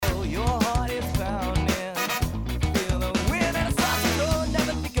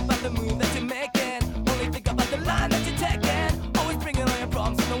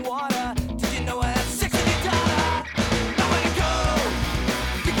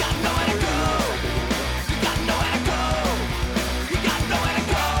got nowhere to go. You got nowhere to go. You got nowhere to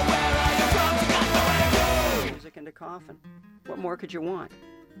go. Where are you from? You got nowhere to go. Music and a coffin. What more could you want?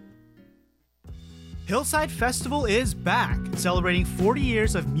 Hillside Festival is back, celebrating 40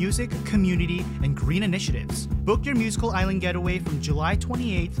 years of music, community, and green initiatives. Book your musical island getaway from July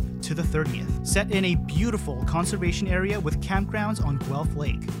 28th to the 30th. Set in a beautiful conservation area with campgrounds on Guelph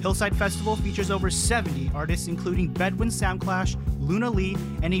Lake. Hillside Festival features over 70 artists including Bedouin Soundclash, Luna Lee,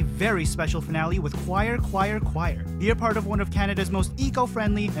 and a very special finale with Choir. Be a part of one of Canada's most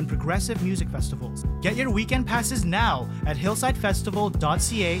eco-friendly and progressive music festivals. Get your weekend passes now at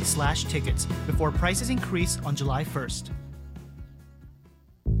hillsidefestival.ca/tickets before prices increase on July 1st.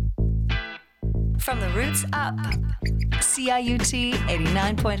 From the roots up, CIUT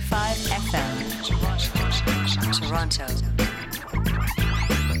 89.5 FM, Toronto.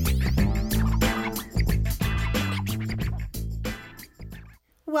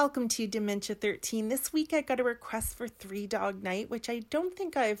 Welcome to Dementia13. This week I got a request for Three Dog Night, which I don't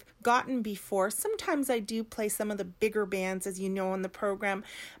think I've gotten before. Sometimes I do play some of the bigger bands, as you know, on the program.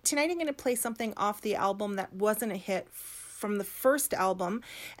 Tonight I'm going to play something off the album that wasn't a hit from the first album,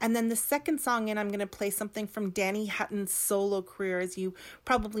 and then the second song in, I'm going to play something from Danny Hutton's solo career. As you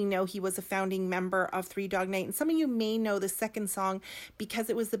probably know, he was a founding member of Three Dog Night, and some of you may know the second song because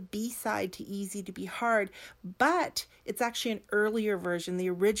it was the B-side to Easy to Be Hard, but it's actually an earlier version,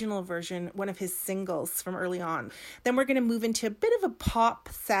 the original version, one of his singles from early on. Then we're going to move into a bit of a pop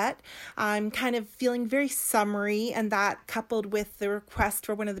set. I'm kind of feeling very summery, and that coupled with the request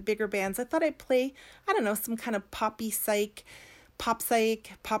for one of the bigger bands, I thought I'd play, I don't know, some kind of poppy pop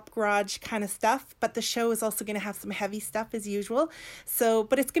psych, pop garage kind of stuff, but the show is also going to have some heavy stuff as usual. So,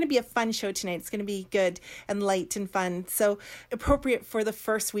 but it's going to be a fun show tonight. It's going to be good and light and fun. So appropriate for the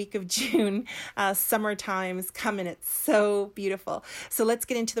first week of June. Summertime is coming. It's so beautiful. So let's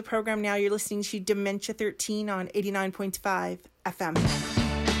get into the program now. You're listening to Dementia13 on 89.5 FM.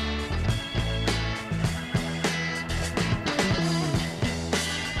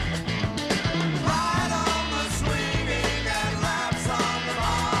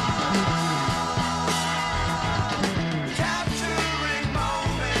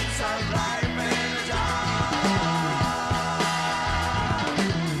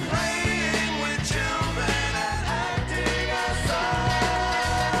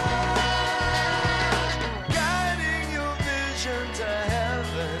 Guiding your vision to heaven.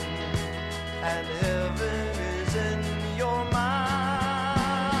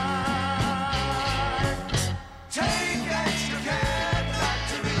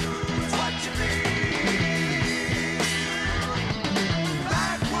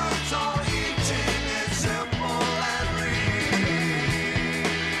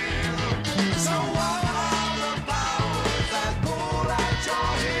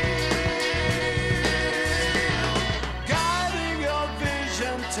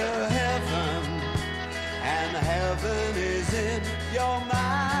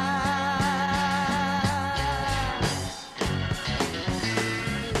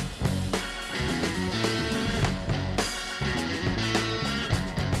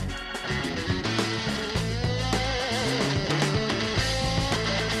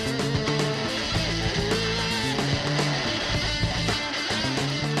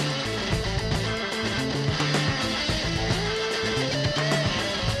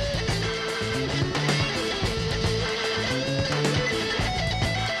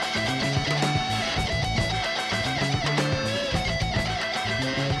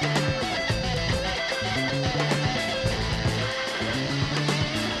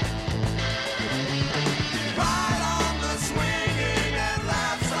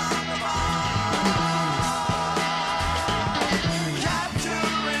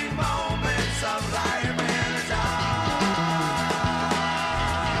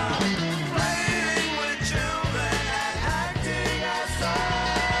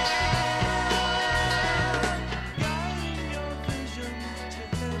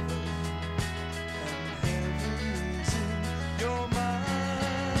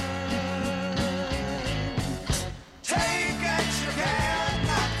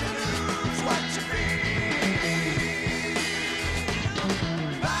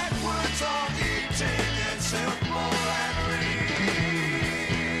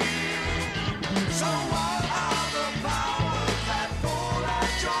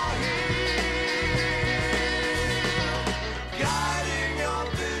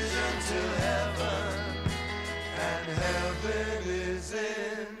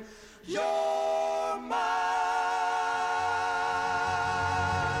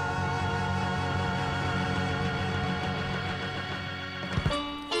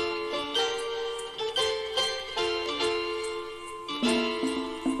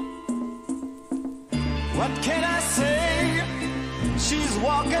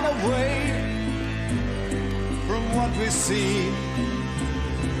 walking away from what we see.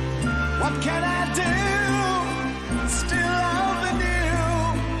 What can I do? Still loving you.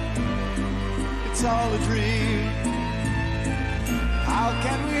 It's all a dream. How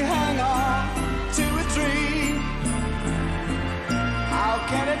can we hang on to a dream? How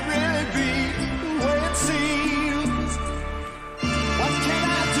can it really be the way it seems? What can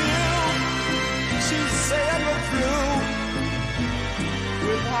I do? She's saying we're through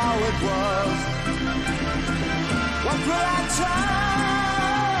with how it was. What will I try?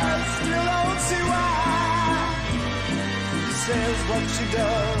 Still don't see why. She says what she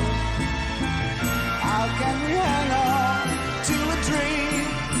does. How can we hang on to a dream?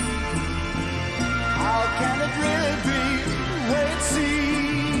 How can it really be the way it seems?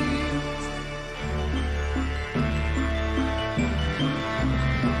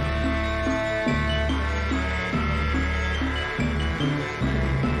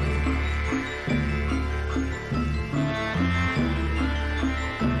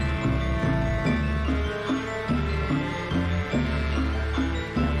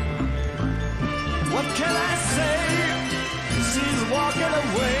 What can I say? She's walking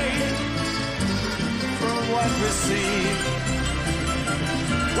away from what we see.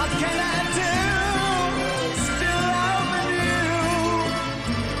 What can I do? Still loving you.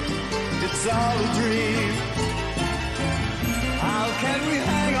 It's all a dream. How can we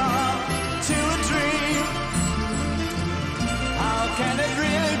hang on to a dream? How can it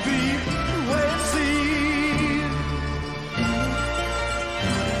really be the way it seems?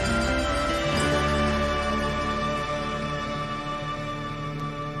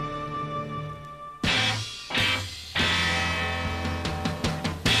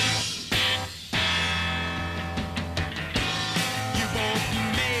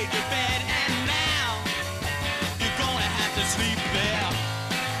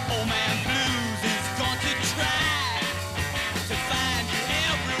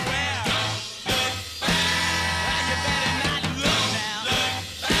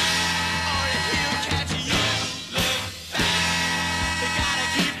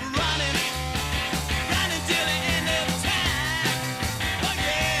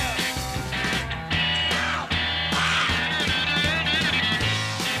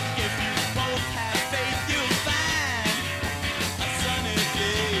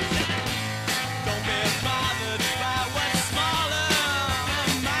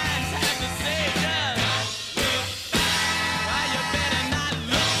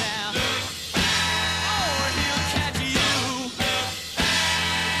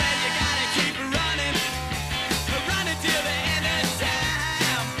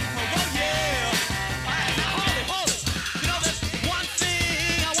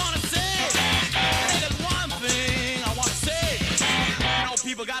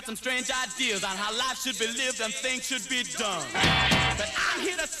 Some strange ideas on how life should be lived and things should be done. But I'm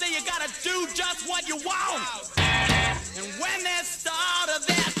here to say you gotta do just what you want. And when they start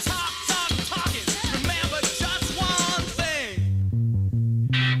their talking, remember just one thing.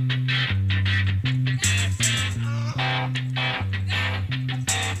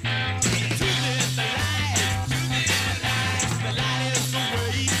 Truth is the light. The light is the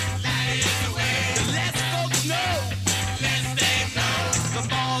way. The less folks know, the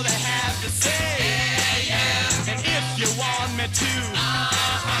more they have to say. And if you want me to,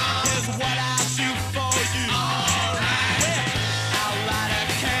 here's what I'll do for you. Well, I'll light a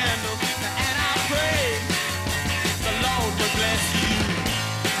candle and I'll pray the Lord will bless you.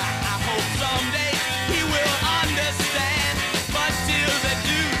 I hope someday He will understand, but till they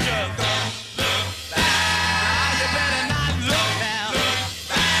do, just don't look back. You better not look now.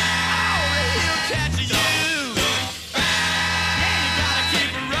 Oh, He'll catch you.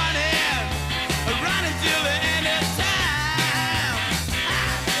 Running till the end of time.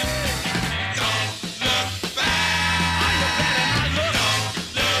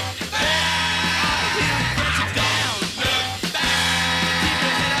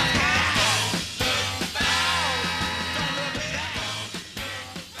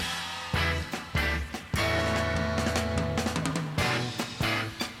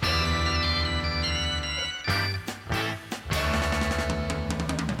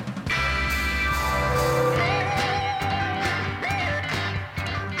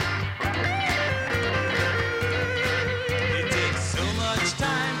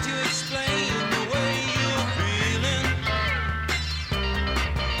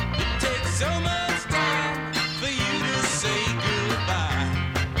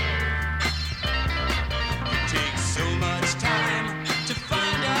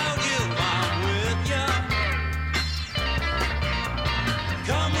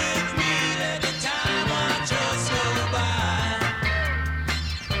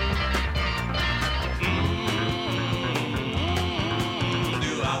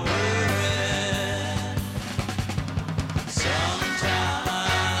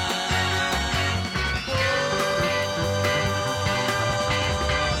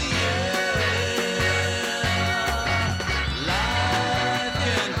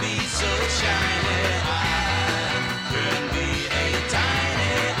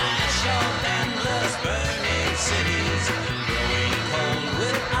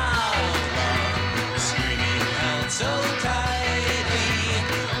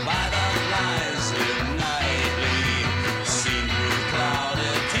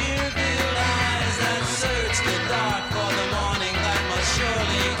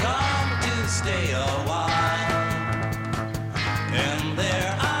 stay a while. And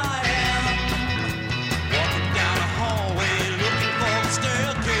there I am, walking down a hallway, looking for a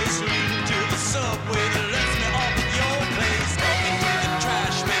staircase leading to the subway that lets me off at your place. Talking to the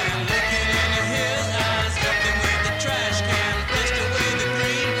trash man, looking into his eyes, helping with the trash can, pushed away the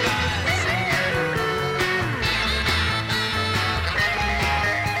green flies.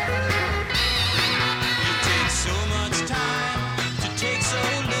 You take so much time to take so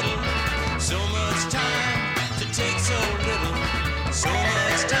little, so much time to take so little, so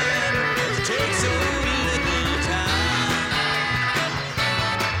much time to take so little time.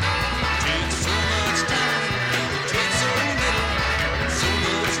 Take so much time to take so little, so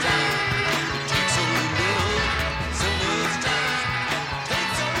much time to take so little, so much time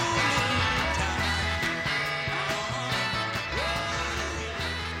take so little time.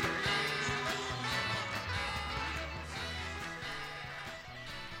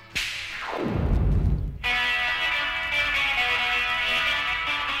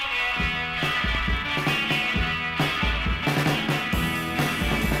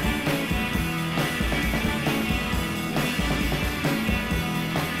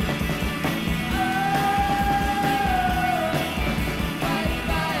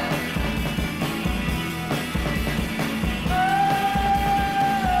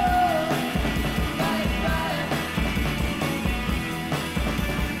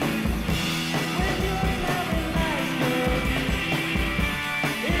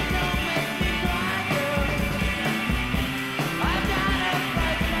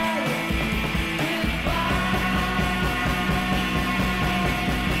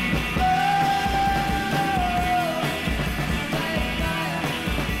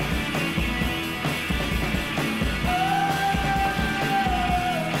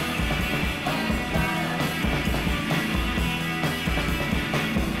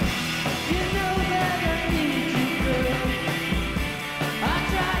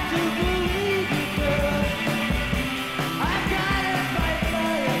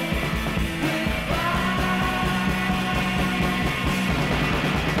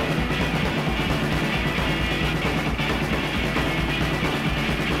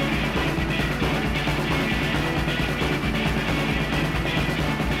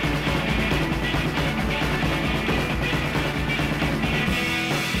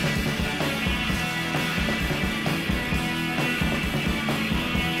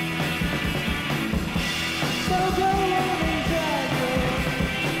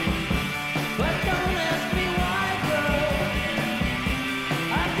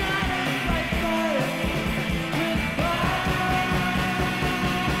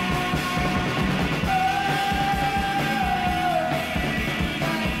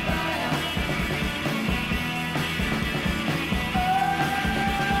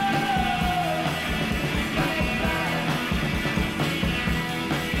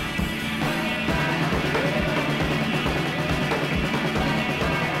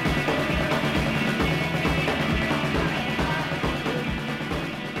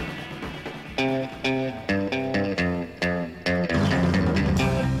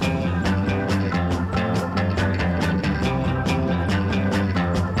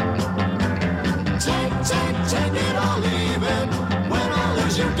 Take it or leave it. When I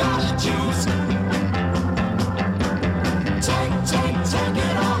lose, you gotta choose. Take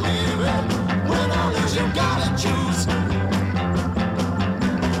it or leave it. When I lose, you gotta choose.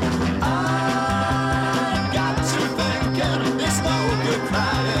 I got to thinking it's no good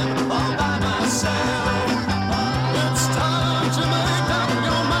crying all by myself. It's time to make up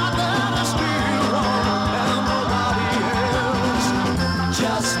your mind that I still wrong and nobody else.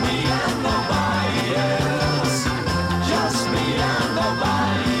 Just me and nobody else. Just me and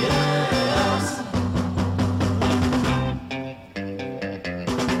nobody else.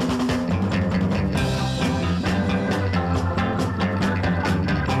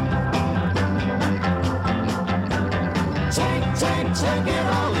 Take it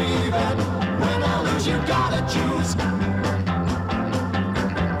or leave it. When I lose, you gotta choose.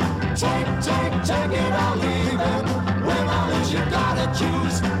 Take it or leave it. When I lose, you gotta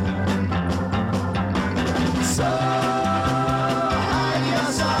choose. So hide your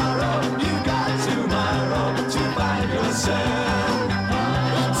sorrow. You got tomorrow to find yourself.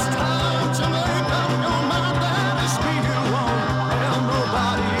 It's time to make up your mind that it's me you want and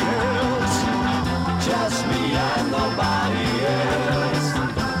nobody else. Just me and nobody else.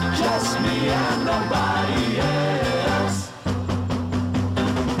 Just me and nobody else.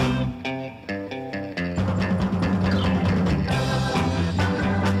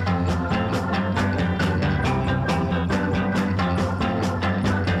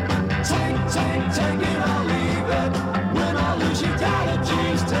 Take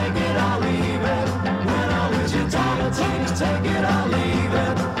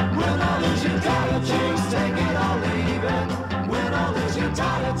your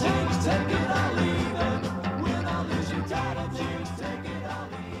title change, take it or leave it. Win or lose your title change, take it or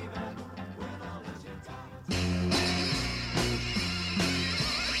leave it. Win or lose your title change.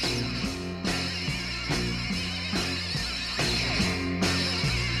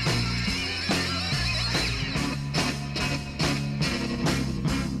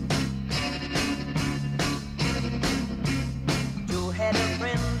 Joe had a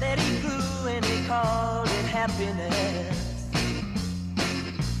friend that he grew and he called it happiness.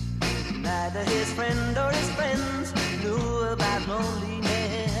 Neither his friend or his friends knew about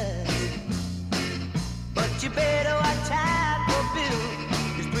loneliness. But you better watch out for Bill.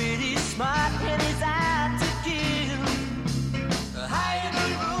 He's pretty smart and he's out to kill. Hire a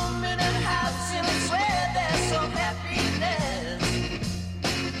room in a house and I swear there's some happiness.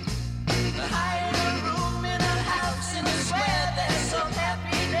 Hire a room in a house and I swear there's some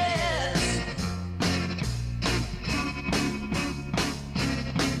happiness.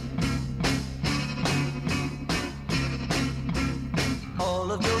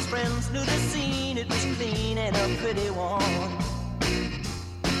 All of those friends knew the scene, it was clean and a pretty one.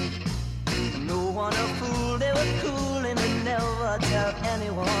 No one a fool, they were cool and they never tell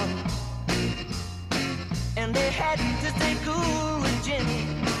anyone. And they had to stay cool with Jenny.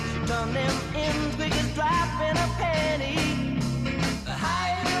 She turned them in quick as dropping a penny.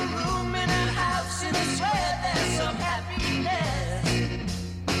 Hire a room in a house and I swear there's some happiness.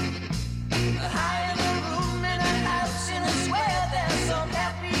 Hire a room in a house and I swear there's some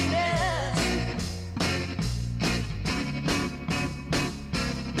happiness.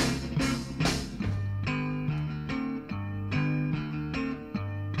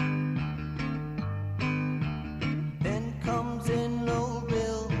 Then comes in old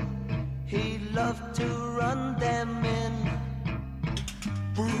Bill. He loved to run them in.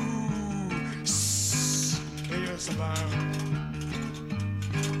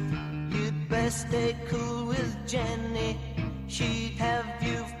 You'd best stay cool with Jenny. She'd have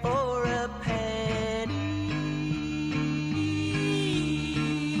you for a penny.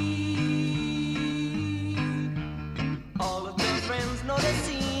 All of your friends know the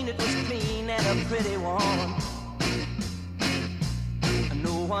scene. It was clean and a pretty one.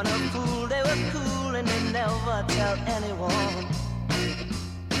 No one a fool, they were cool and they never tell anyone.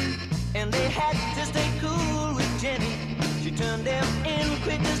 And they had to stay cool with Jenny. She turned them in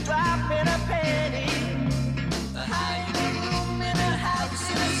quick as dropping a penny. Hide a room in a house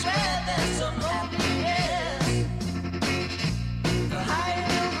and I swear there's some happiness. Hide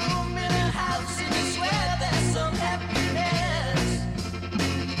a room in a house and I swear there's some happiness.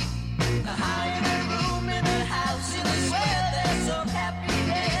 Hide a room in a house and I swear there's some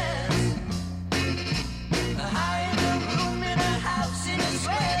happiness. Hide a room in a house and I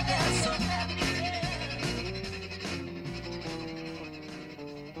swear there's some happiness.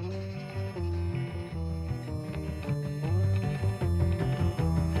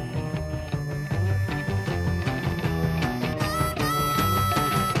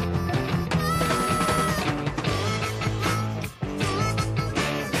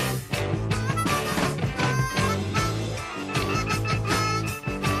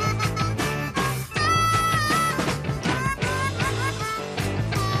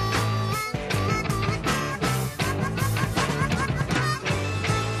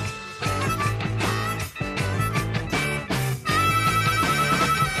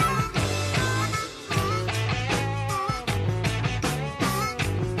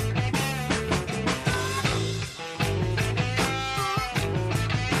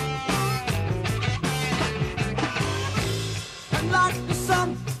 And like the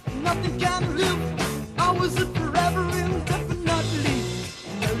sun, nothing can live. Always and forever indefinitely.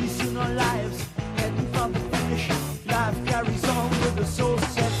 Very soon our lives heading for the finish. Life carries on with the soul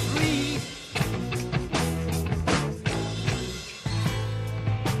set free.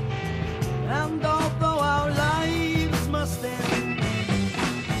 And although our lives must end,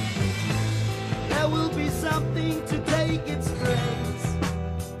 there will be something to take its place.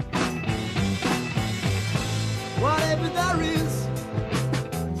 Whatever there is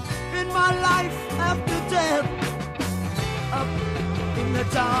in my life after death, up in the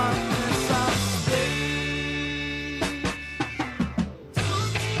darkness I'll stay.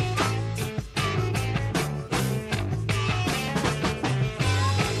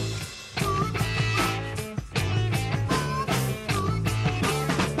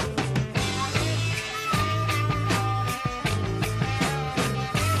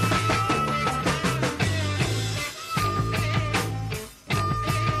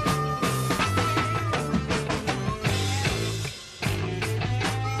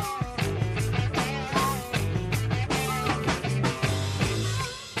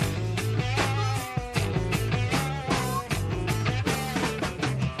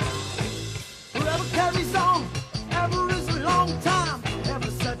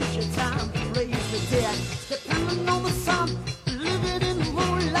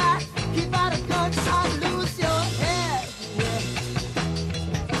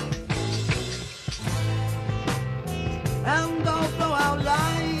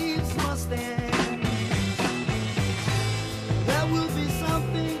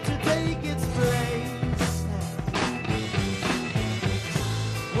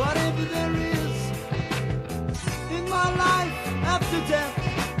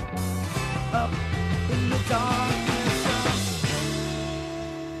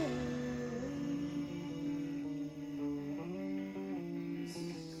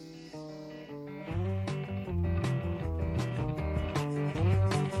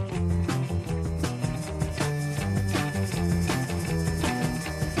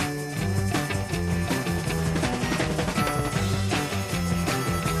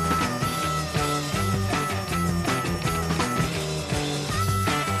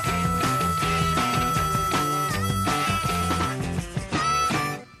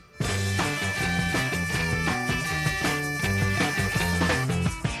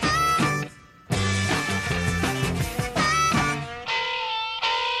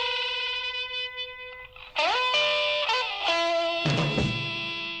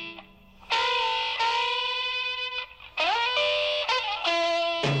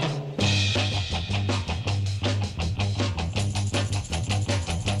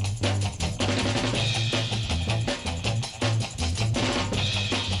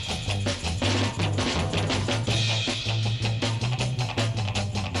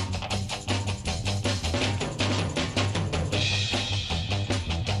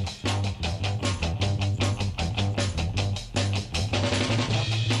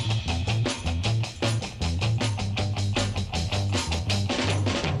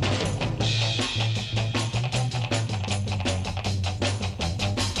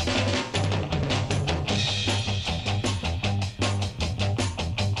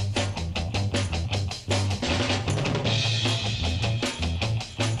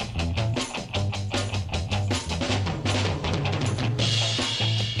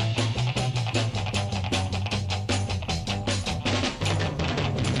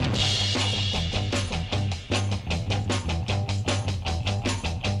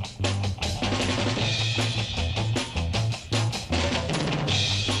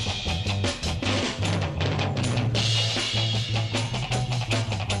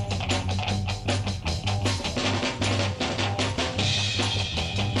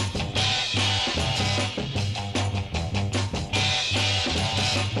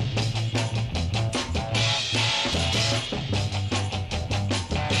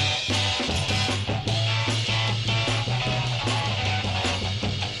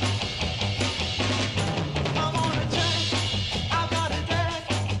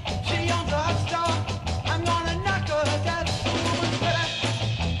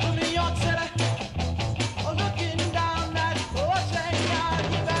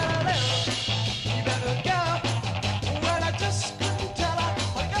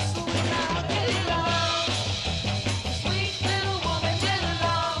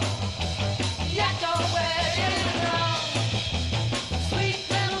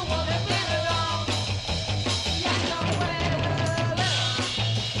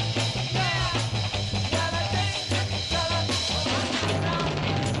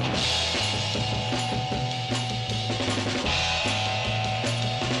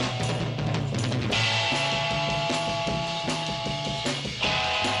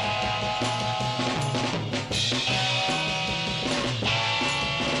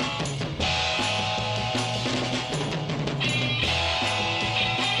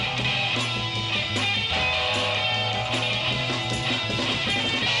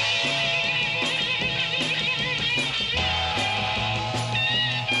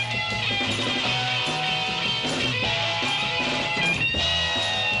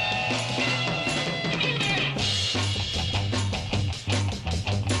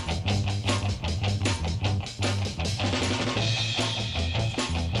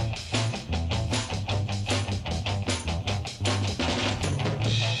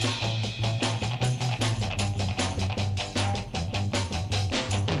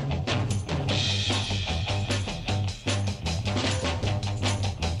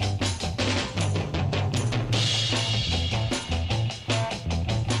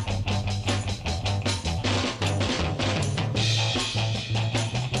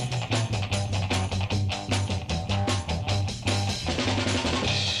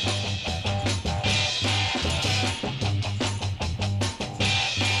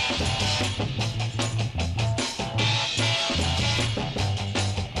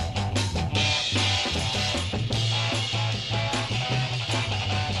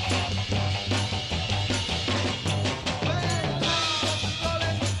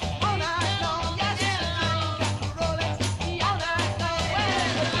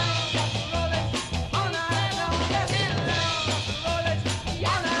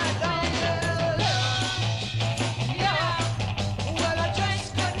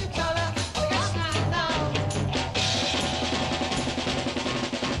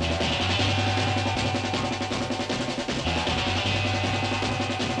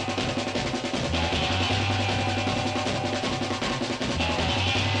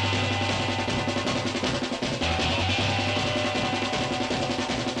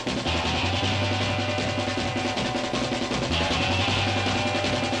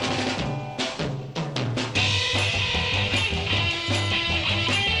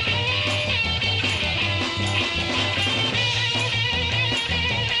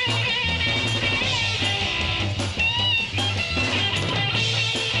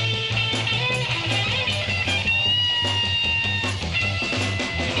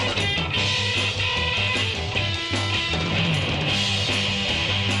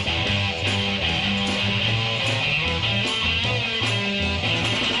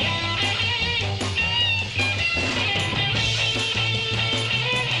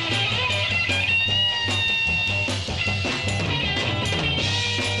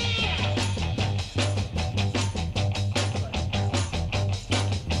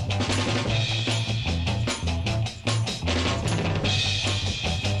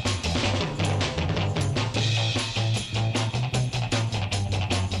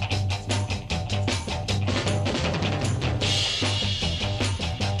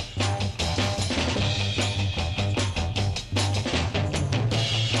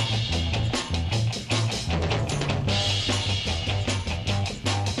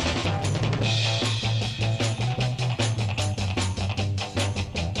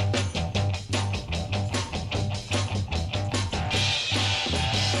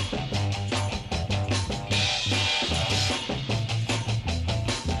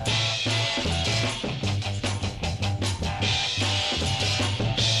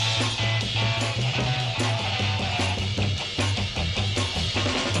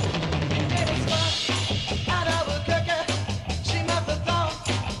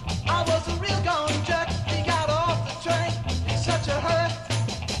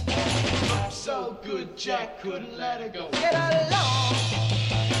 no good, Jack couldn't let her go. Get along,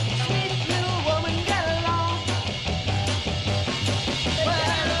 sweet little woman, get along. Well,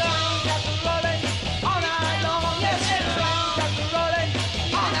 get along, got the rolling all night long. Yes, get along, got the rolling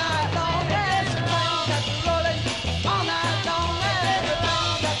all night long. Yes, get along, got the rolling all night long. Get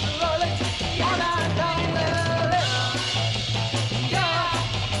along, got the rolling all night long. Yeah,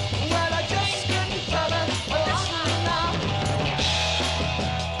 well, I just couldn't tell her what this was now.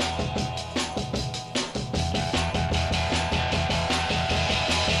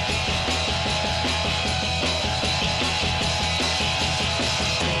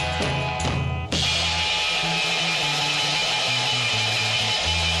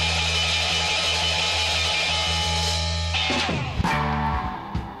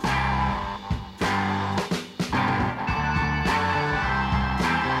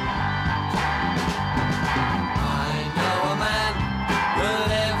 I know a man who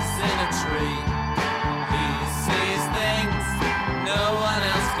lives in a tree. He sees things no one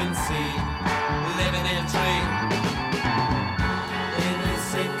else can see. Living in a tree, in his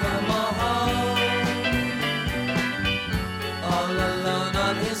sycamore home, all alone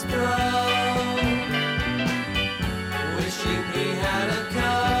on his throne, wishing he had a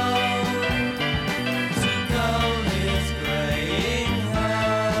comb to comb his graying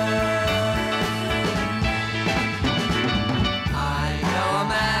hair. I know a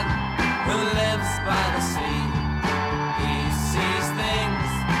man who lives by the sea. He sees things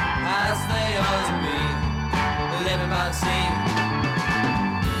as they ought to be. Living by the sea,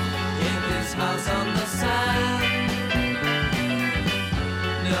 in his house on the sand,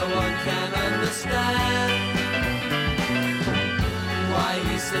 no one can understand why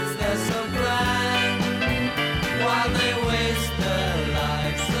he sits there so grand while they waste their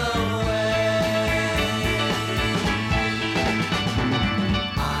lives away.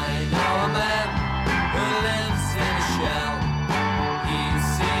 I know a man who lives in a shell. He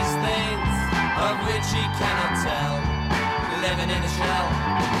sees things of which he cannot tell. Living in a shell,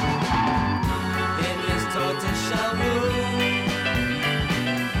 in his tortoiseshell room,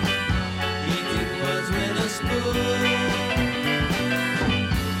 eating words with a spoon,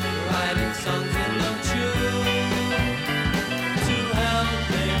 writing songs in no tune to help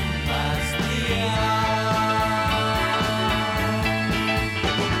him pass the hour.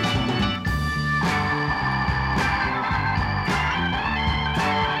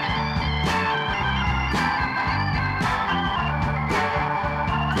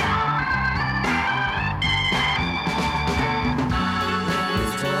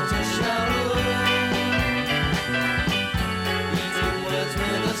 His tortoiseshell room, eating words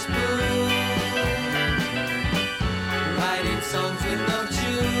with a spoon, writing songs with no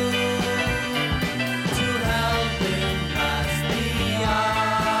tune to help him pass the hour.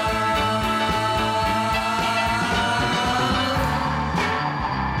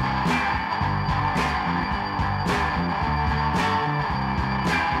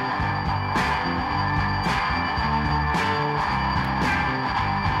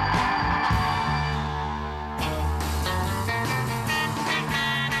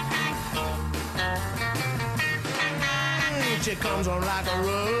 She comes on like a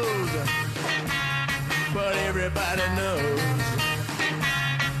rose, but everybody knows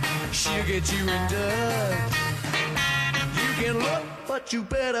she'll get you in touch. You can look, but you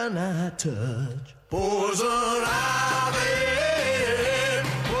better not touch. Poison ivy,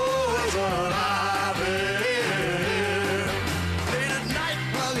 poison ivy. Late at night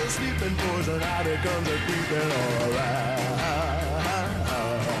while you're sleeping, poison ivy comes a creeping all around.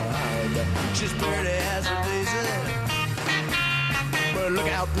 She's pretty as a daisy, but look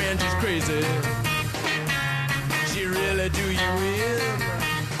out, man, she's crazy. She really do you in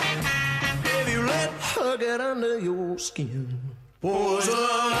if you let her get under your skin. Poison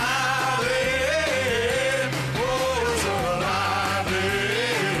ivy, poison ivy.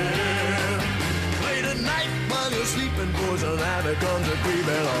 Late at night while you're sleeping, poison ivy comes a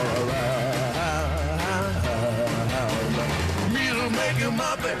creeping all around. Measles make you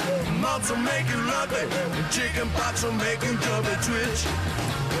muppy, mumps will make you lumpy, chicken pox will make you jump and twitch.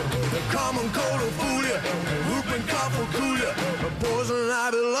 The common cold will fool you, whooping cough will cool you. The poison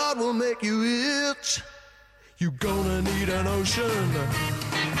ivy, Lord, will make you itch. You're gonna need an ocean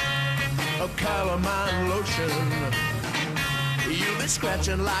of calamine lotion. You'll be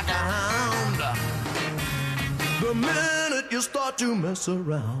scratching like a hound the minute you start to mess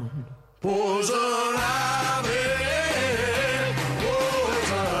around. Poison ivy,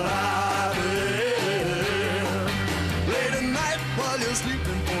 poison ivy. Late at night while you're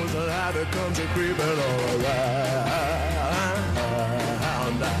sleeping, poison ivy comes a creeping all around.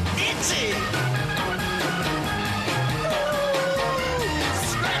 Itchy!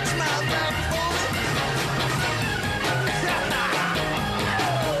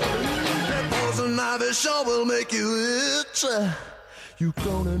 You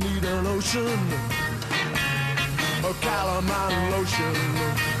gonna need a lotion, a calamine lotion.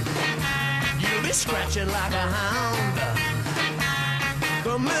 You'll be scratching like a hound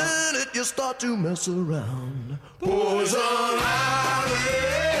the minute you start to mess around. Poison ivy,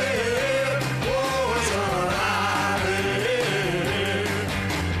 poison ivy.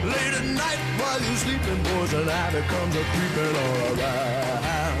 Late at night while you're sleeping, poison ivy comes a creeping all around.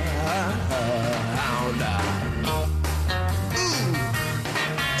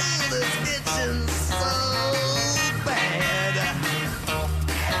 This itching so bad.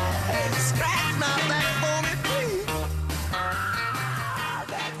 Hey, scratch my back for me, please.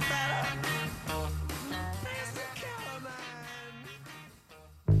 That's better. That's the calamine.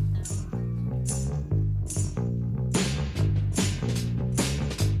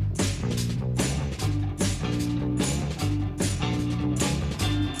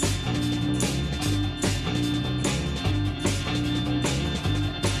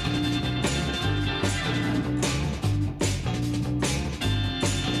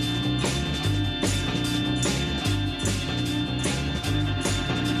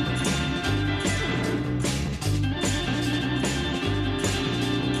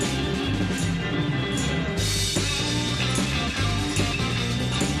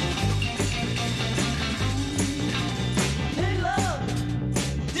 Hey love,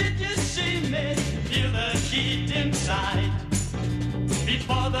 did you see me feel the heat inside?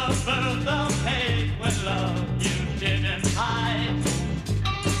 Before the birth of hate, when love you didn't hide.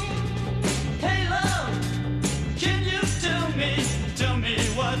 Hey love, can you tell me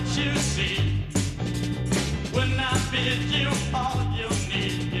what you see? When I bid you, all you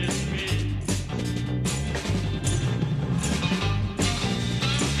need is me.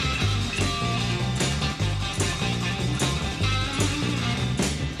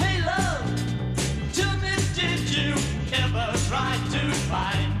 Hey love, tell me, did you ever try to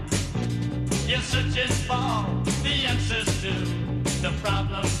find? You're searching for the answers to the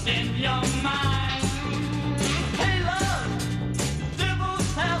problems in your mind. Hey love,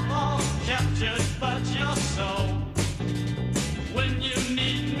 devils have all captured but your soul. When you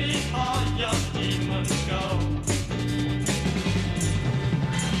need me, all your demons go.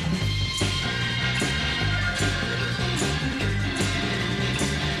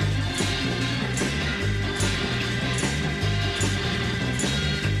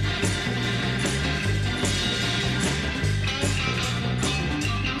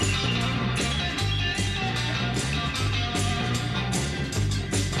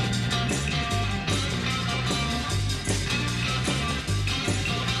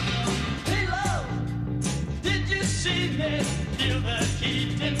 Hey love, did you see me feel the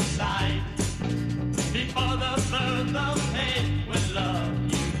heat inside? Before the birth of hate, with love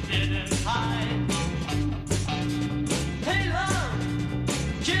you didn't hide. Hey love,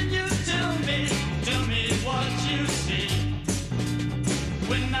 can you tell me what you see?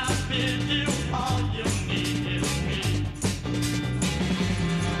 When I bid you, all you need is me.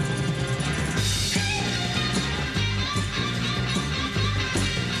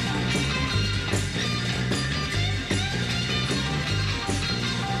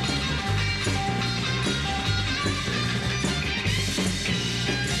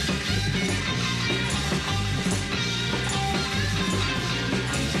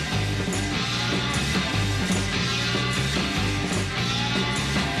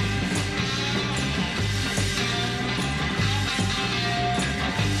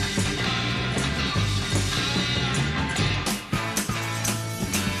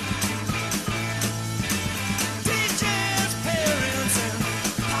 Teachers, parents, and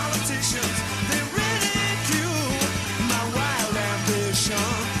politicians, they ridicule my wild ambition.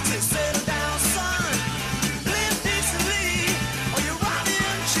 They settle down, son, live decently, or you're rotting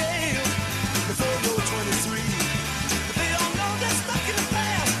in jail before you're 23. But they don't know they're stuck in the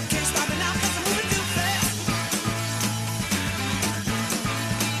past. Can't stop it now 'cause I'm moving too fast.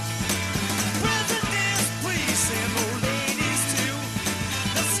 Presidents, please, and old ladies too.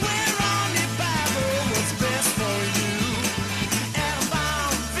 They swear on the Bible what's best for you. Atom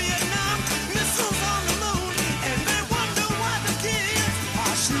bomb, Vietnam, missiles on the moon, and they wonder why the kids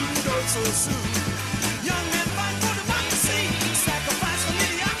are shooting dope so soon. Young men fight for democracy, sacrifice for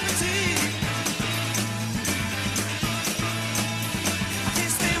mediocrity. I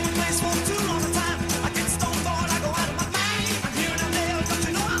can't stand when things for too long a time. I get stone thought I go out of my mind. I'm here and I'm there, but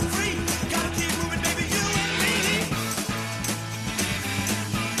you know I'm free. Gotta keep moving, baby, you and me.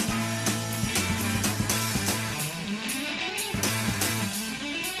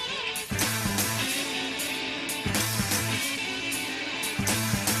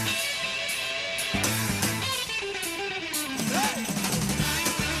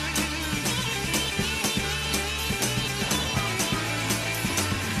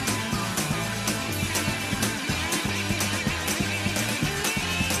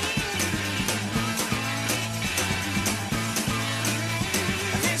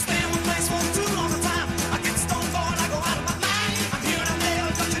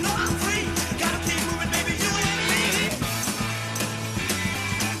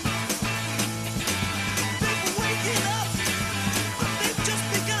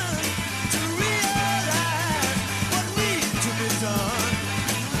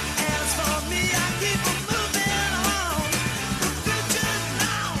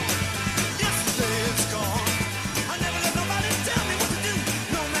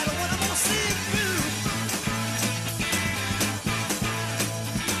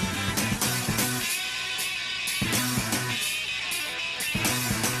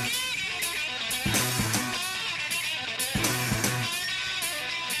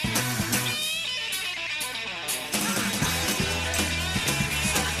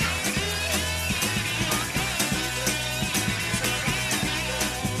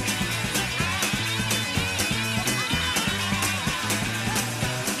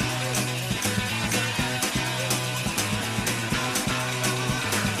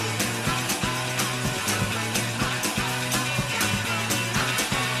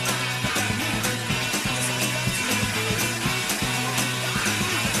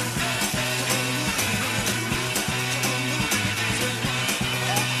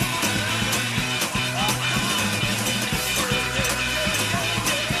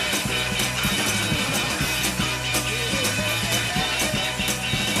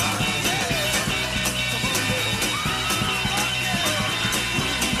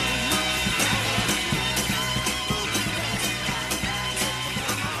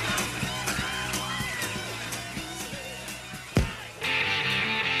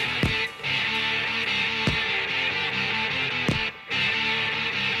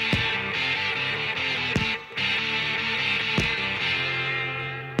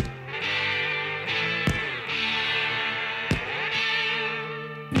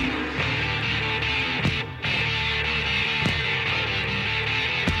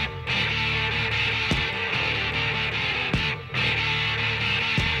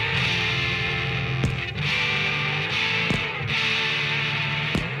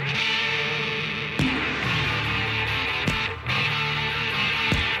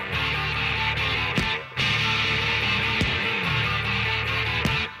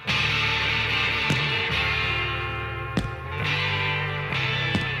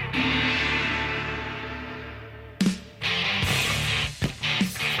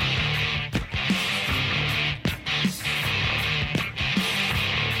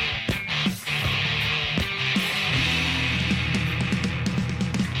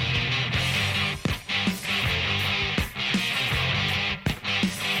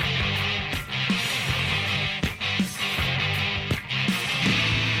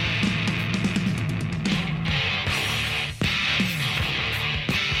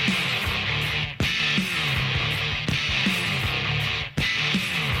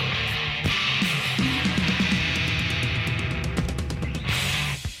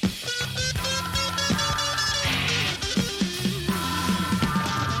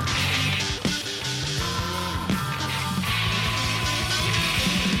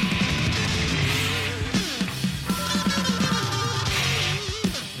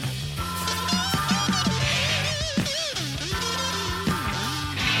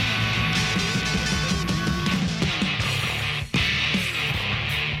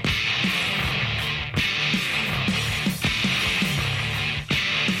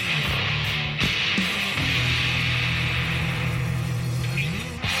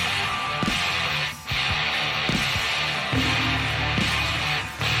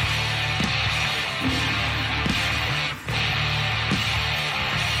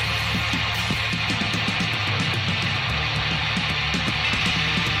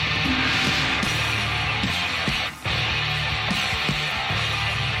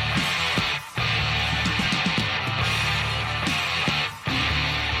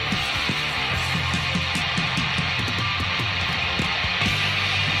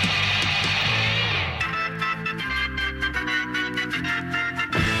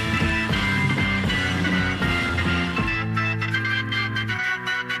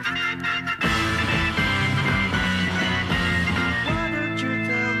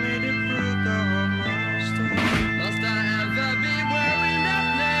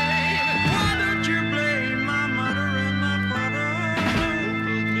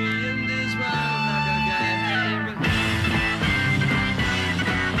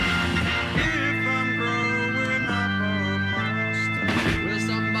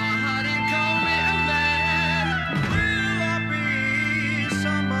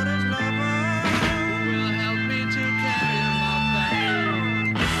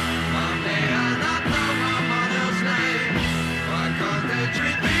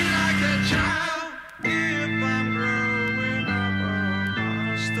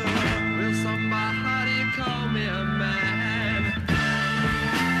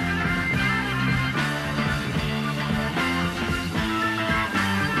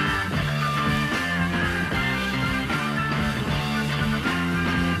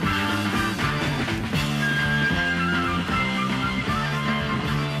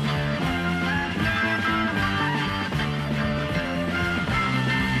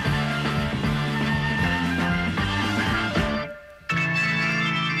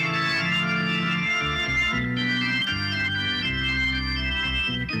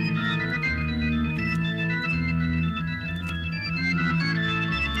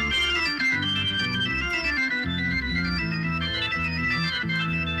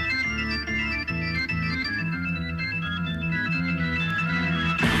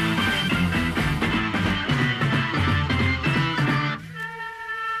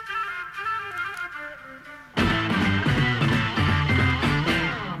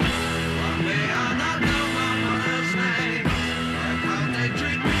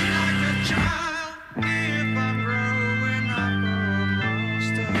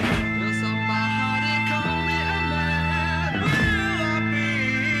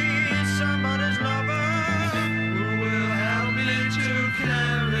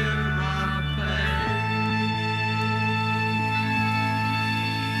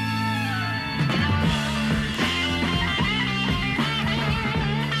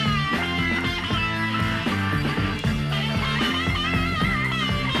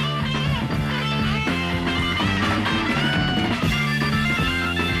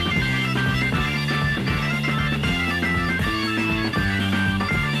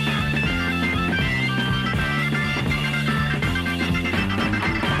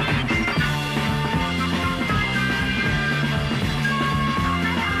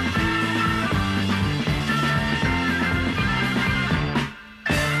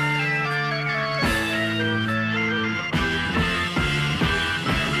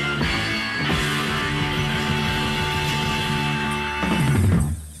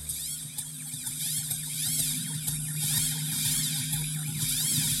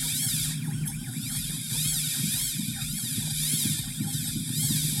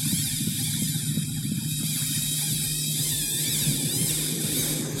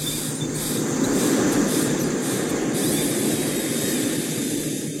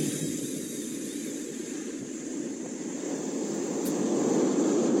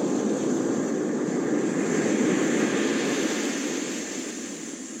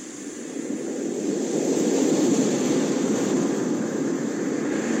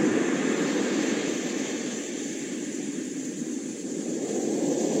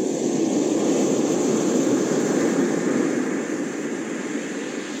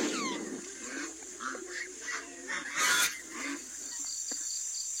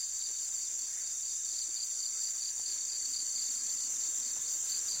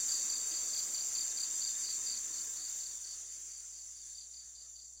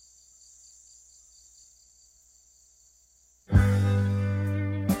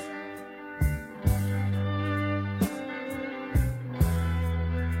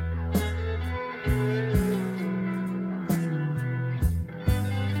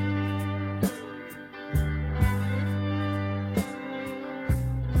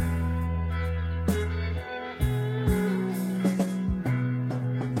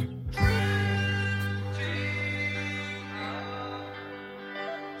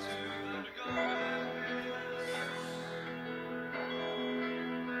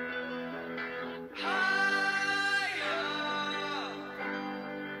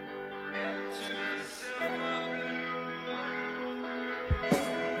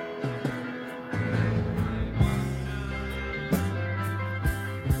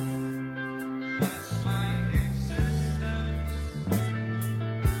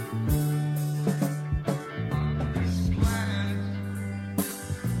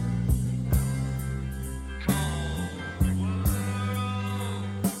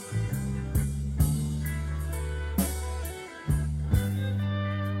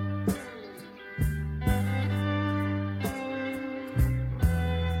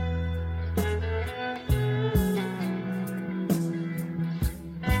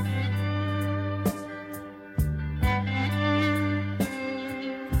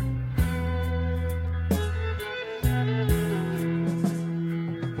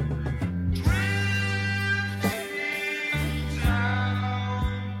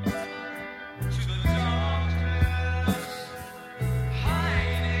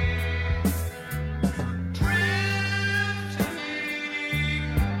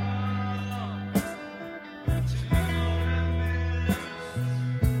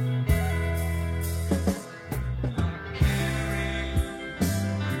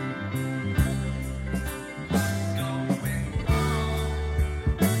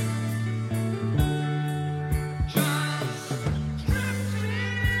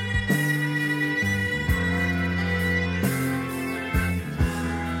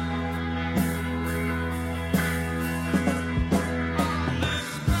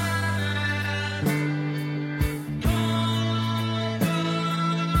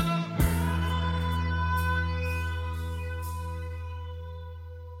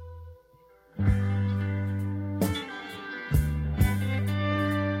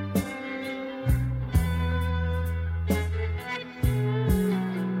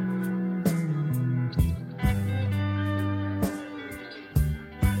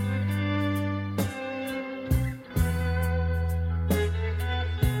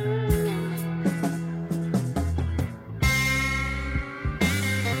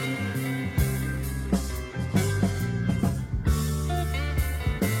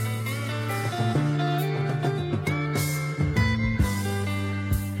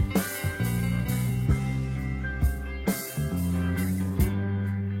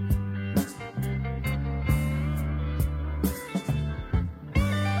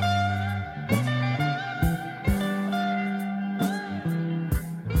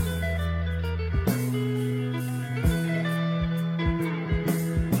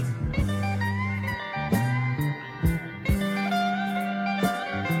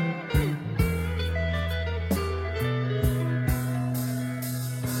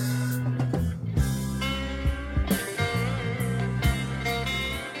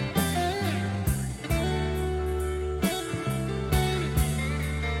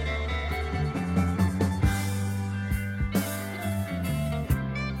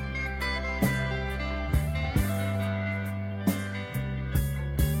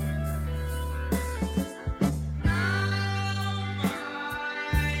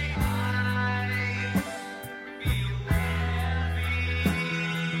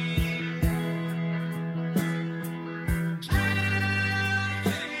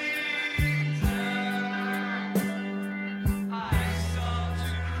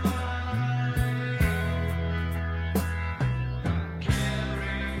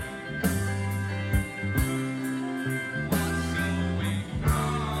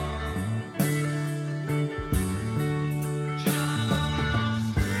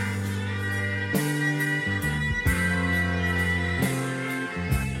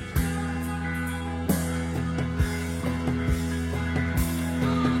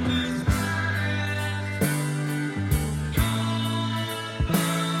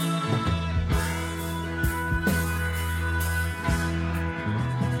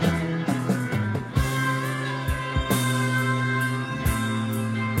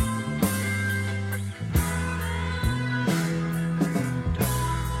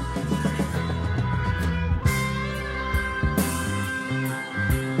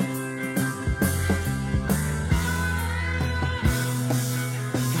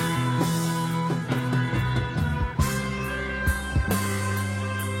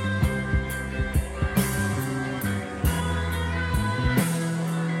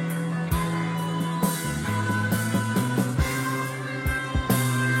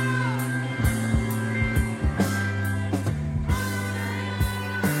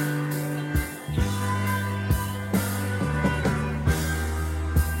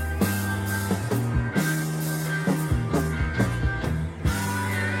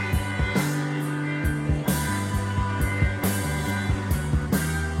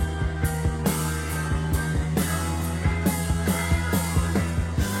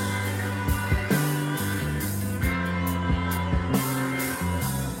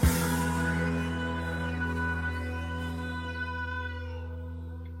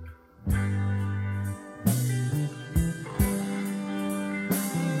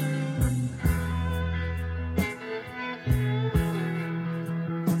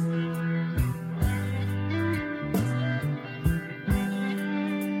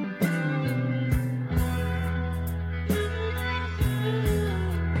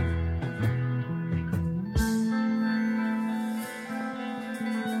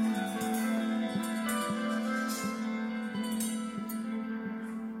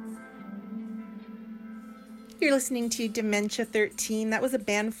 You're listening to Dementia13. That was a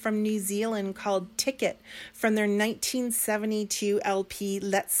band from New Zealand called Ticket from their 1972 LP,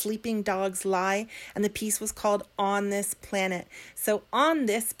 Let Sleeping Dogs Lie, and the piece was called On This Planet. So on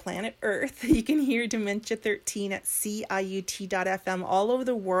this planet, Earth, you can hear Dementia13 at CIUT.FM all over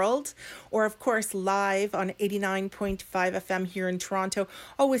the world, or of course live on 89.5 FM here in Toronto,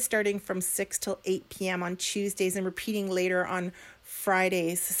 always starting from 6 till 8 p.m. on Tuesdays and repeating later on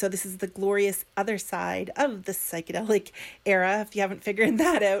Fridays. So this is the glorious other side of the psychedelic era, if you haven't figured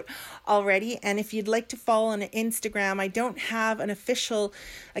that out already. And if you'd like to follow on Instagram, I don't have an official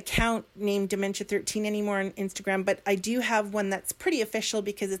account named Dementia13 anymore on Instagram, but I do have one that's pretty official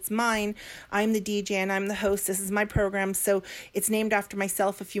because it's mine. I'm the DJ and I'm the host. This is my program, so it's named after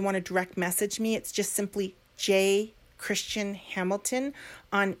myself. If you want to direct message me, it's just simply J Christian Hamilton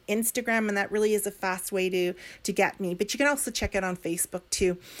on Instagram, and that really is a fast way to get me. But you can also check it on Facebook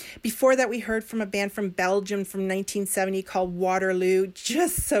too. Before that, we heard from a band from Belgium from 1970 called Waterloo,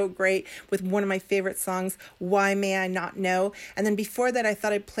 just so great, with one of my favorite songs, Why May I Not Know. And then before that, I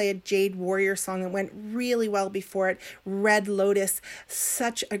thought I'd play a Jade Warrior song that went really well before it, Red Lotus,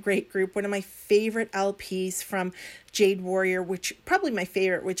 such a great group, one of my favorite LPs from Jade Warrior, which probably my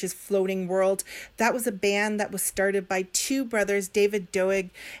favorite, which is Floating World. That was a band that was started by two brothers, David Doig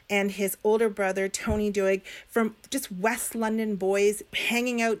and his older brother, Tony Doig, from just West London boys,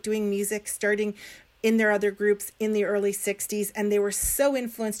 hanging out, doing music, starting in their other groups in the early 60s. And they were so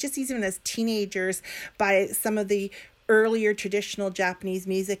influenced, just even as teenagers, by some of the earlier traditional Japanese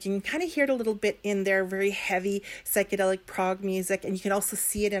music. You can kind of hear it a little bit in their very heavy psychedelic prog music, and you can also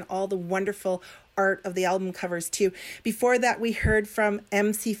see it in all the wonderful art of the album covers too. Before that, we heard from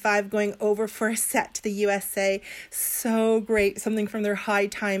MC5 going over for a set to the USA. So great. Something from their High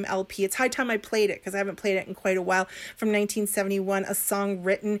Time LP. It's high time I played it because I haven't played it in quite a while. From 1971, a song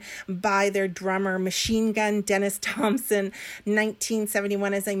written by their drummer, Machine Gun Dennis Thompson.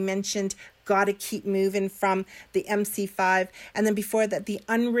 1971, as I mentioned, Gotta Keep Moving from the MC5. And then before that, the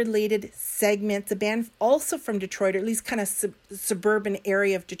Unrelated Segments, a band also from Detroit, or at least kind of suburban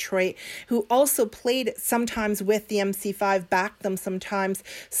area of Detroit, who also played sometimes with the MC5, backed them sometimes.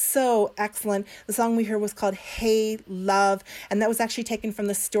 So excellent. The song we heard was called Hey Love, and that was actually taken from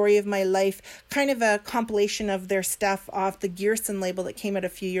The Story of My Life, kind of a compilation of their stuff off the Gearson label that came out a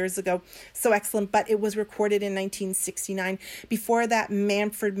few years ago. So excellent, but it was recorded in 1969. Before that,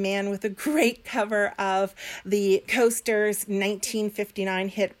 Manfred Mann with a great cover of the Coasters' 1959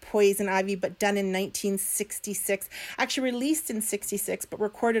 hit Poison Ivy, but done in 1966. Actually released in 66, but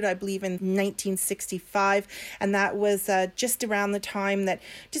recorded, I believe, in 1965. And that was just around the time that,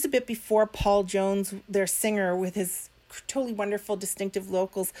 just a bit before Paul Jones, their singer, with his totally wonderful distinctive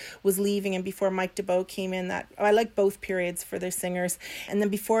vocals, was leaving, and before Mike DeBow came in. That I like both periods for their singers. And then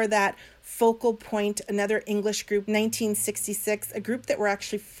before that, Focal Point, another English group, 1966, a group that were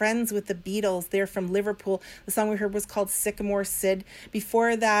actually friends with the Beatles. They're from Liverpool. The song we heard was called Sycamore Sid.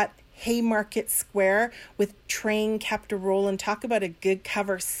 Before that, Haymarket Square with Train Kept a Rollin'. Talk about a good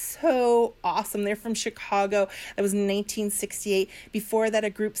cover. So awesome. They're from Chicago. That was 1968. Before that, a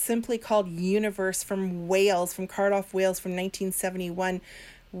group simply called Universe from Wales, from Cardiff, Wales, from 1971.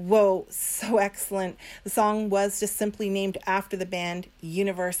 Whoa, so excellent. The song was just simply named after the band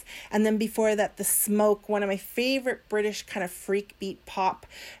Universe. And then before that, The Smoke, one of my favorite British kind of freak beat pop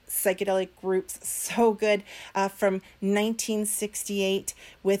psychedelic groups. So good. From 1968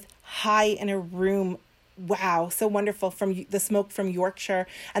 with High in a Room. Wow, so wonderful, from The Smoke from Yorkshire.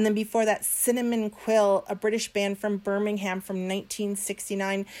 And then before that, Cinnamon Quill, a British band from Birmingham from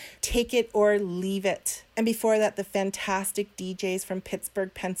 1969, Take It or Leave It. And before that, the fantastic DJs from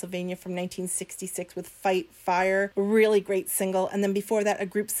Pittsburgh, Pennsylvania from 1966 with Fight Fire, a really great single. And then before that, a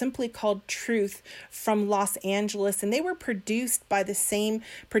group simply called Truth from Los Angeles, and they were produced by the same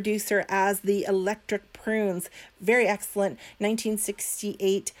producer as the Electric Prunes. Very excellent.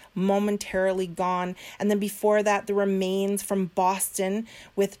 1968, Momentarily Gone. And then before that, The Remains from Boston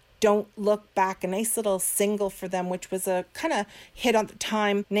with Don't Look Back, a nice little single for them, which was a kind of hit on the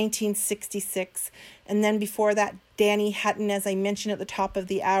time, 1966. And then before that, Danny Hutton, as I mentioned at the top of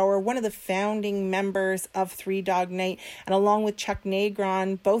the hour, one of the founding members of Three Dog Night, and along with Chuck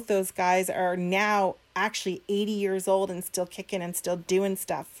Negron, both those guys are now actually 80 years old and still kicking and still doing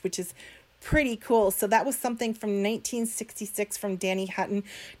stuff, which is pretty cool. So that was something from 1966 from Danny Hutton,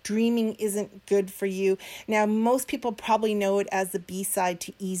 Dreaming Isn't Good for You. Now, most people probably know it as the B-side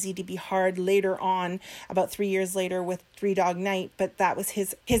to Easy to Be Hard later on, about 3 years later with Three Dog Night, but that was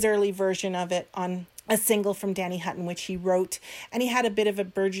his early version of it on a single from Danny Hutton, which he wrote. And he had a bit of a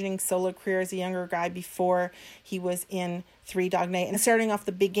burgeoning solo career as a younger guy before he was in Three Dog Night. And starting off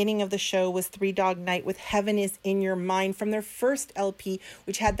the beginning of the show was Three Dog Night with Heaven Is In Your Mind from their first LP,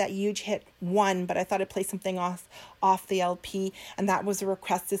 which had that huge hit One, but I thought I'd play something off the LP. And that was a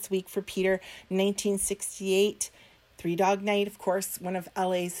request this week for Peter. 1968, Three Dog Night, of course, one of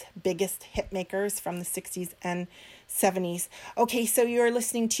LA's biggest hit makers from the 60s and 70s. Okay, so you're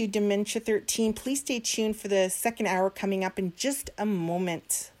listening to Dementia 13. Please stay tuned for the second hour coming up in just a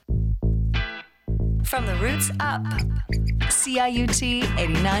moment. From the roots up, CIUT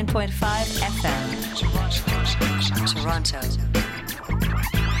 89.5 FM, Toronto.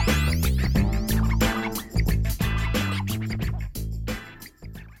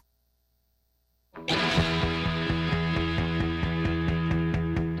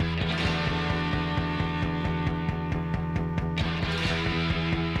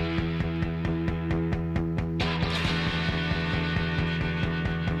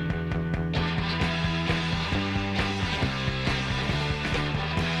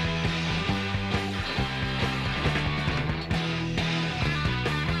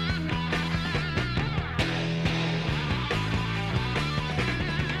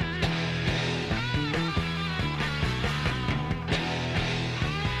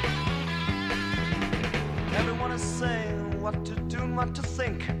 Everyone is saying what to do and what to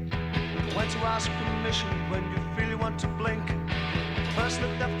think. When to ask permission when you feel you want to blink. First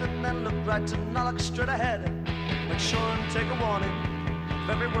look left and then look right and now look straight ahead. Make sure and take a warning of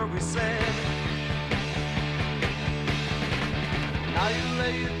every word we said. Now you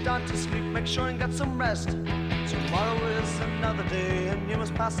lay you down to sleep, make sure and get some rest. Tomorrow is another day and you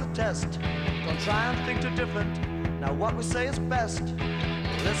must pass the test. Don't try and think too different, now what we say is best.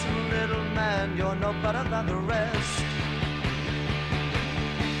 Listen, little man, you're no better than the rest.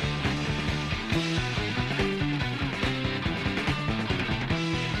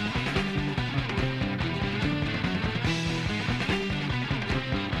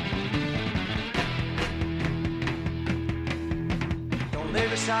 Don't lay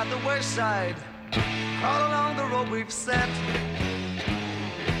beside the wayside, crawl along the road we've set.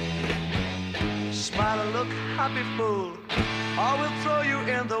 Smile and look happy, fool, or we'll throw you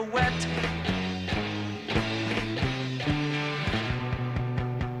in the wet.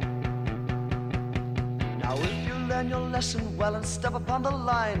 Now if you learn your lesson well and step upon the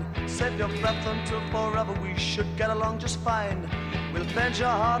line, save your breath until forever we should get along just fine. We'll bend your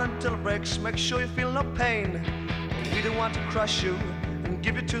heart until it breaks, make sure you feel no pain. We don't want to crush you and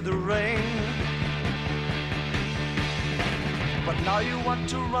give you to the rain. But now you want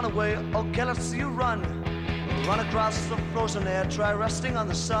to run away, okay, let's see you run. Run across the frozen air, try resting on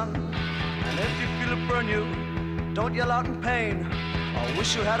the sun. And if you feel it burn you, don't yell out in pain. I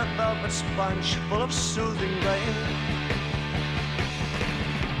wish you had a velvet sponge full of soothing rain.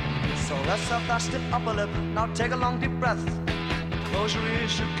 So let's have that stiff upper lip, now take a long deep breath. Close your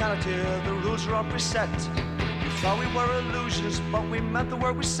ears, you cannot hear, the rules are all preset. You thought we were illusions, but we meant the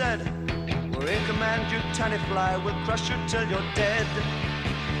word we said. We're in command, you tiny fly, we'll crush you till you're dead.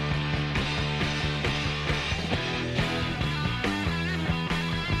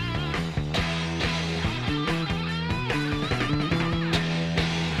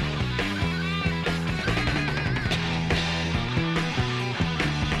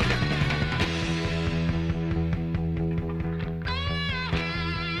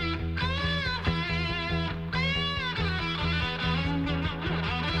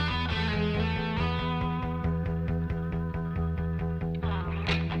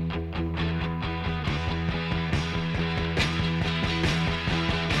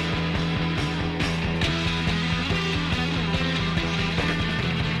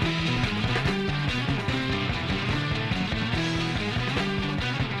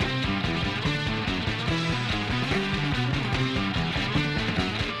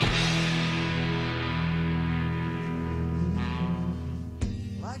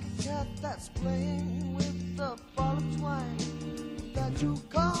 That's playing with the ball of twine that you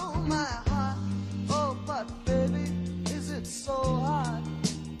call my heart. Oh, but baby, is it so hard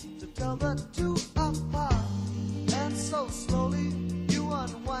to tell the two apart? And so slowly you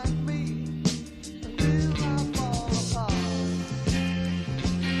unwind me until I fall apart.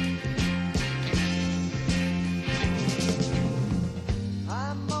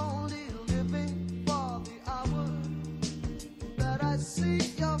 I'm only living for the hour that I see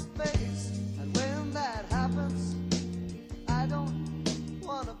your face.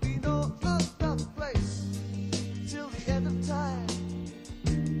 Time.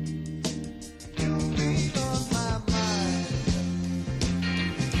 You'll be on my mind.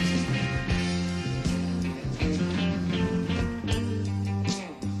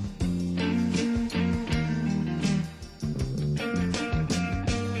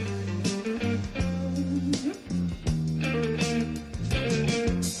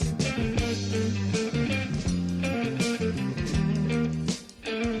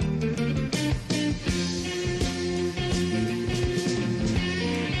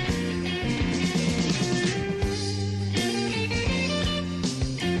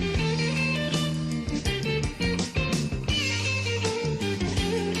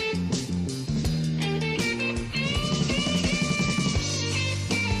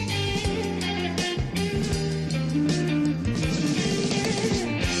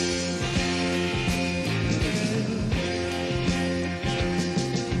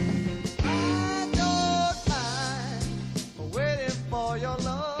 for your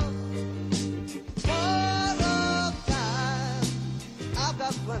love. What a time I've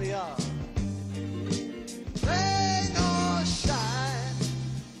got plenty of. Rain or shine,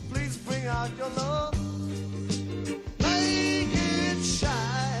 please bring out your love. Make it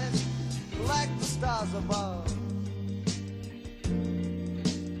shine like the stars above.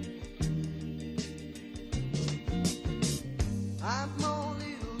 I'm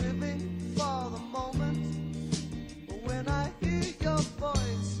only living for the moment when I hear your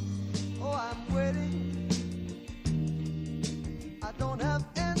voice. Oh, I'm waiting. I don't have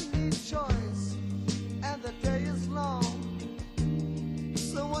any choice, and the day is long.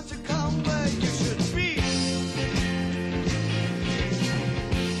 So won't you come where you should be?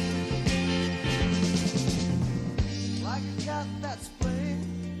 Like a cat that's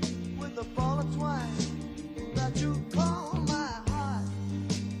playing with a ball of twine that you call my heart.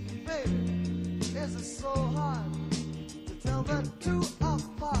 Baby, is it so hard to tell the two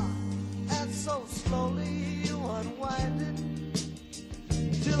apart? And so slowly you unwind it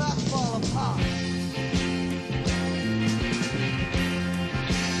till I fall apart.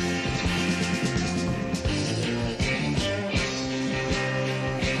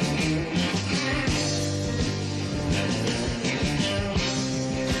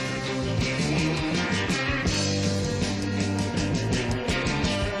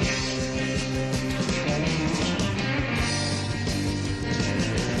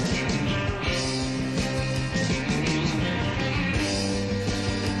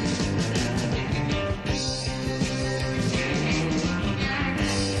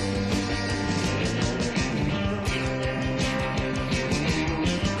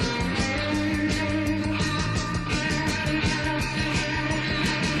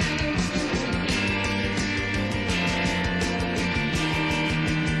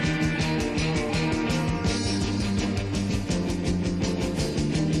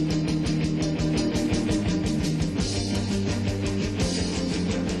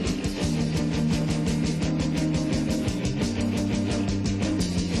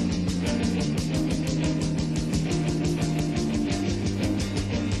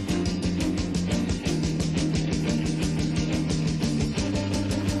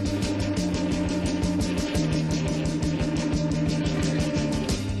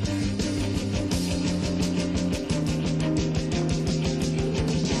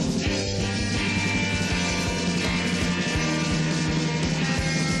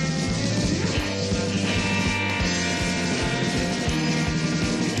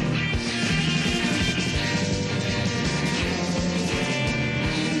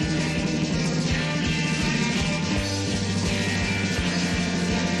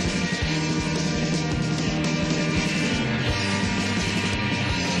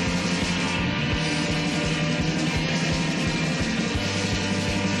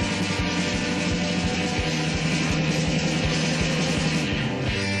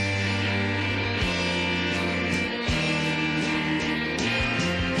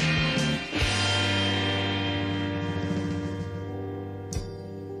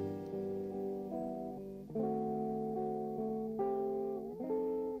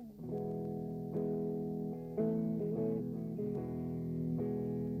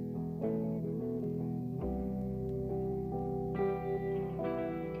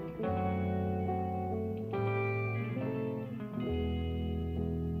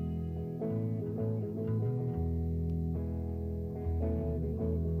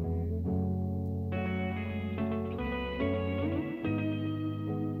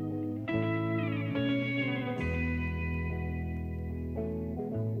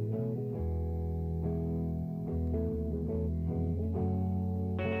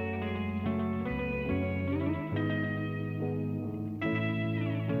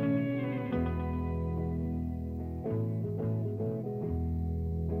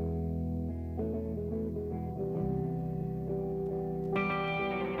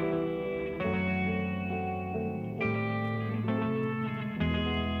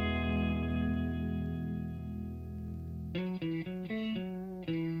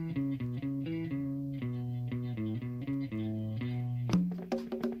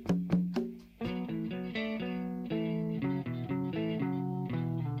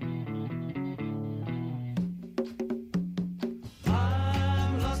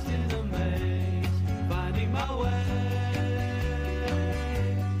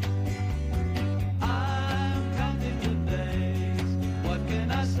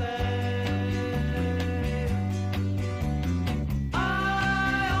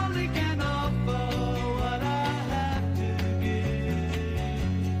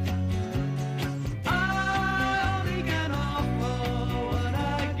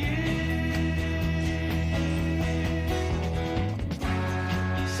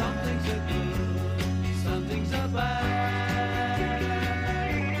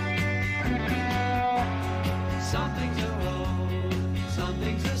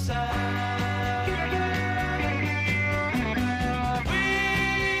 things aside.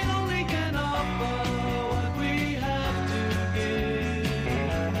 We only can offer what we have to give.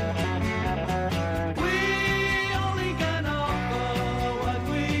 We only can offer what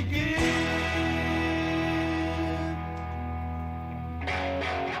we give.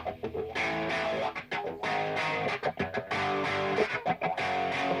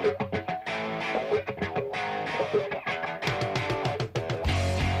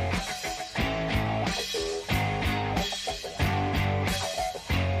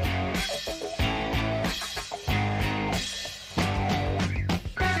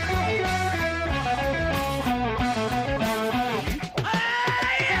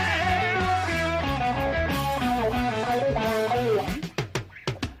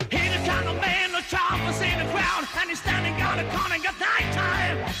 He's the kind of man who choppers in the crowd and he's standing on the corner at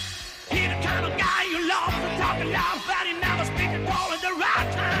nighttime. He's the kind of guy who loves to talk loud, but he never speaks at all at the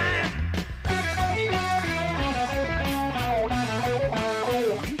right time.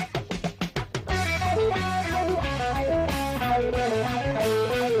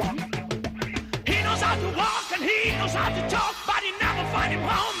 He knows how to walk and he knows how to talk, but he never find him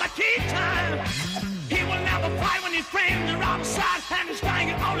home at tea time. He will never fight when his friends are outside and he's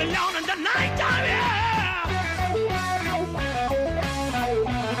flying all alone in the nighttime. Yeah.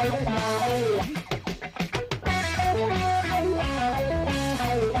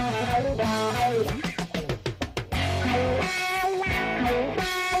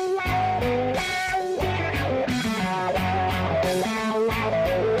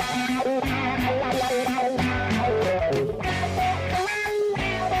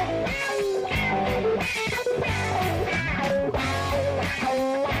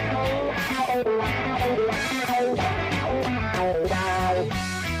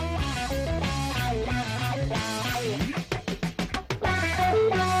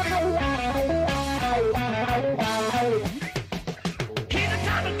 He's the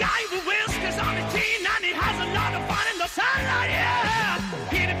type of guy who whiskers on his teeth and he has a lot of fun in the sunlight, yeah.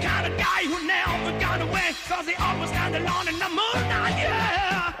 He's the kind of guy who never got away, cause he always stand alone in the moonlight,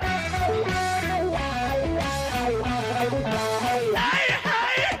 yeah. Hey,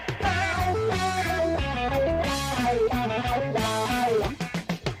 hey.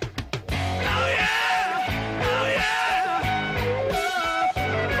 Oh yeah, oh yeah.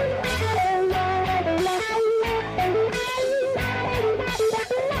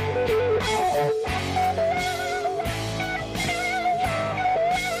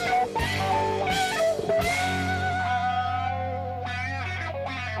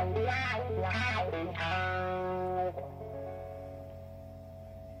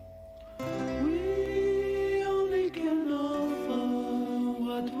 We only can offer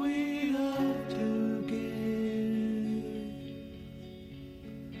what we have to give.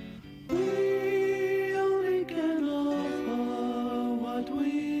 We only can offer what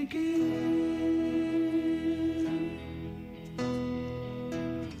we give.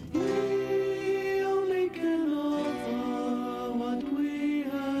 We only can offer what we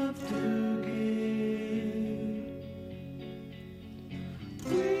have to give.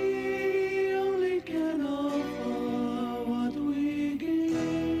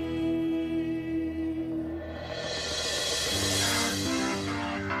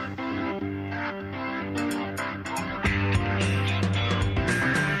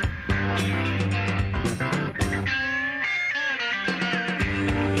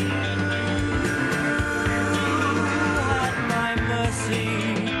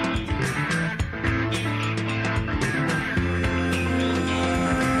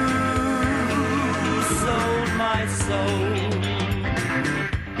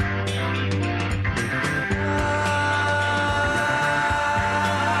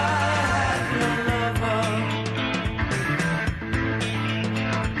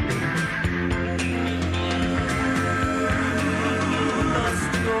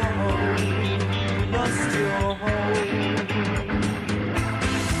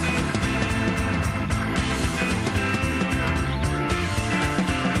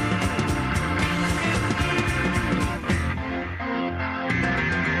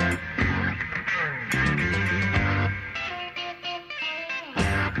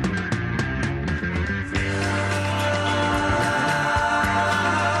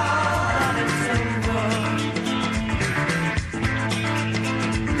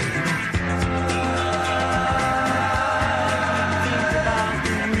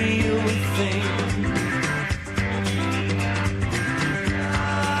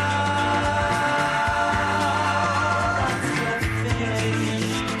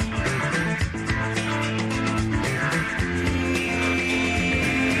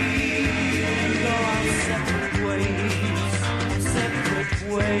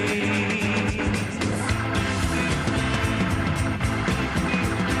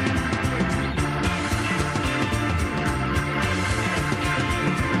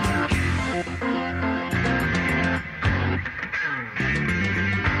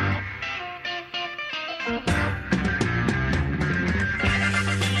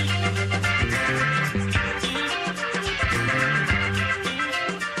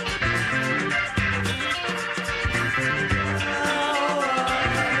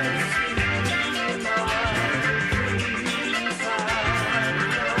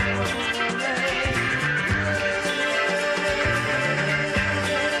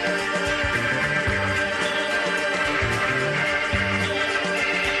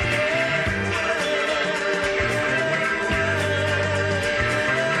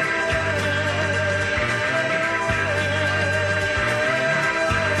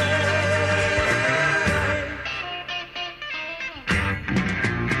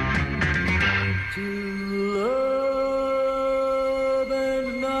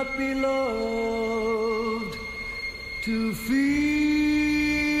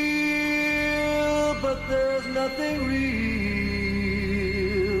 nothing real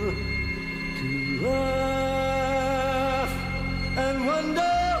to laugh and wonder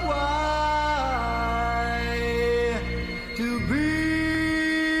why to be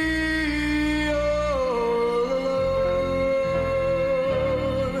all alone,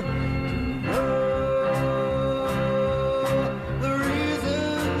 to know the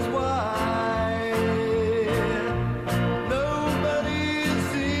reasons why nobody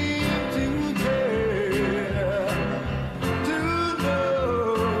seemed to care, to know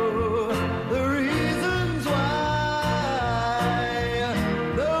the reasons why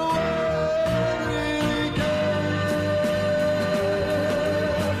no one really cares.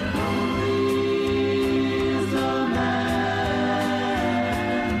 He's a man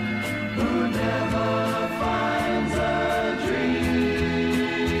who never finds a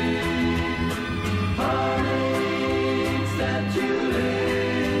dream, heartaches that you live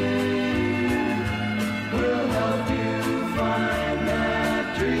will help you find that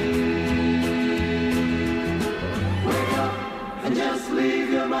dream. Wake up and just leave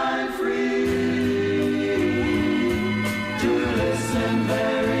your mind free to listen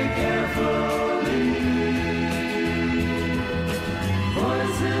very carefully.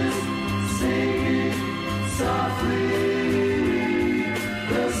 Voices singing softly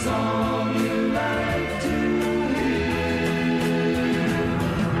the song you like to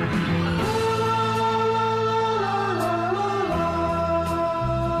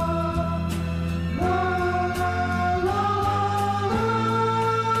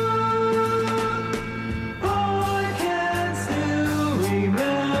I can still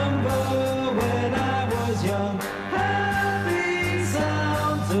remember when I was young, happy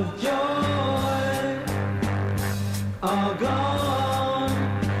sounds of joy are gone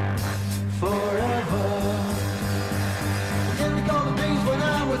forever. Can recall the days when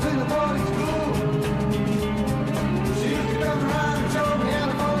I was in the boarding school. She used to come around and show me how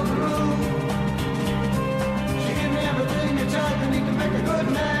to follow the rules. She gave me everything a child could need to make a good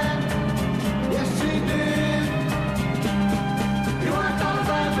man. Yes, she did. You worked all the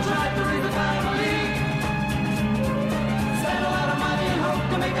time and tried to raise a family. Spent a lot of money and hoped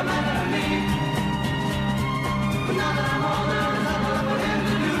to make a man out of me. But now that I'm older, there's nothing left for him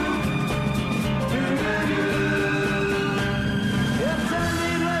to do. It's an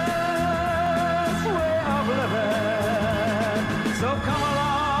endless way of living. So come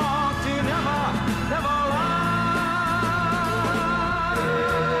along to never, never lie.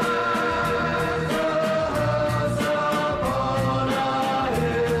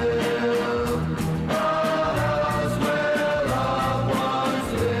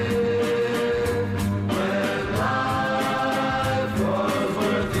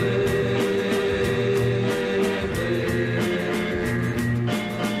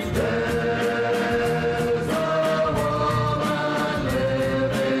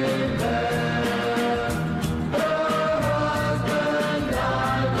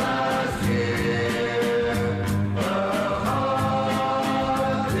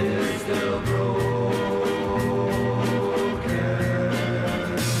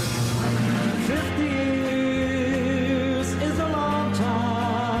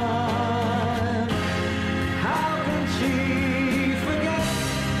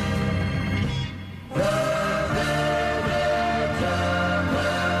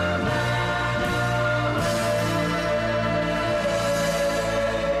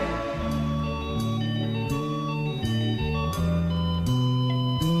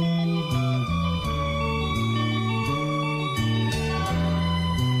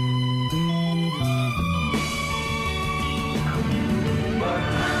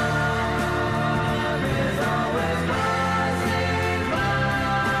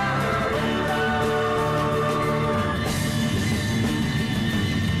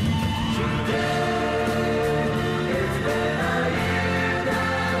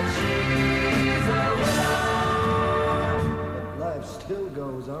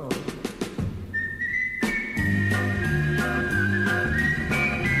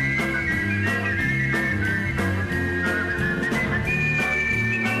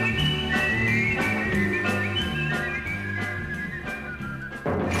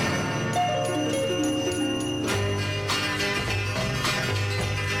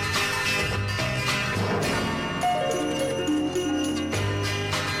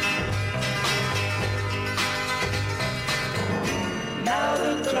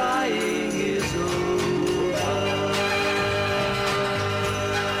 crying is over.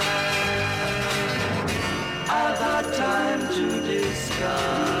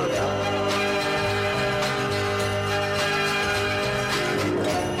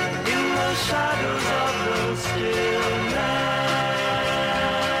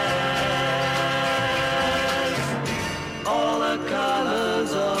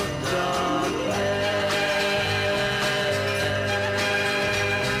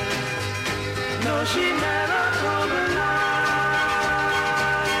 No, she never told a lie.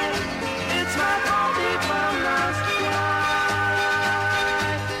 It's my fault if I must cry.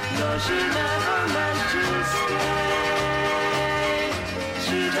 No, she never meant to stay.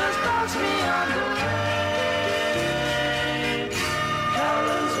 She just passed me on the way.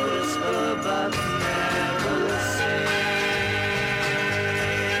 Colors whisper but never say.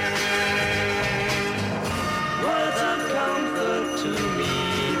 Words of comfort to me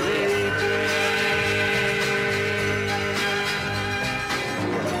they bring.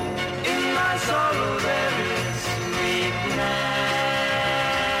 In my sorrow there is sweetness.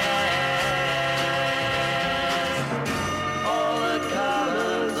 All the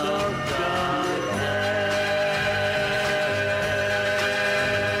colors of darkness.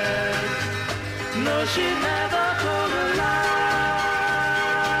 No, she never told a lie.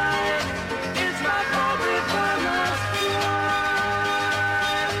 It's my fault if I must cry.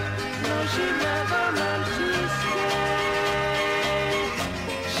 No, she never meant to stay.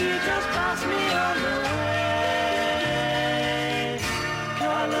 She just passed me on the way.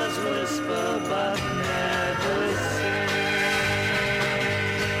 Colors whisper but never say.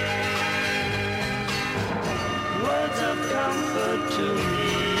 Words of comfort to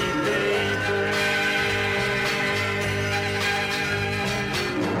me they bring.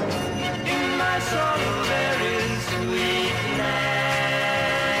 In my sorrow there is sweetness.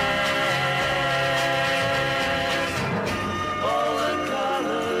 All the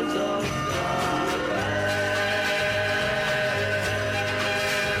colors of darkness.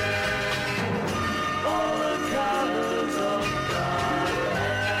 All the colors of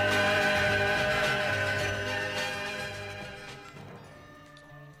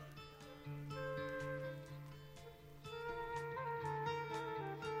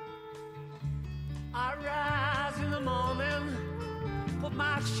I rise in the morning, put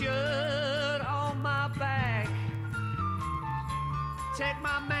my shirt on my back, take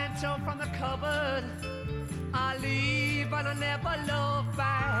my mantle from the cupboard, I leave but I never look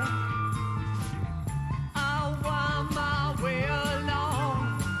back. I wind my way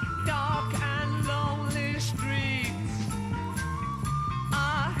along dark and lonely streets.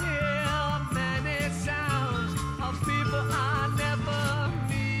 I hear many sounds of people I never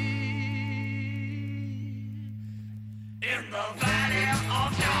meet. In the valley of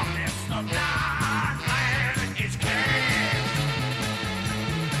darkness, the blind man is king.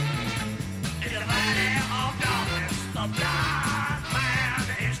 In the valley of darkness, the blind man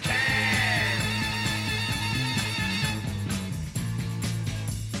is king.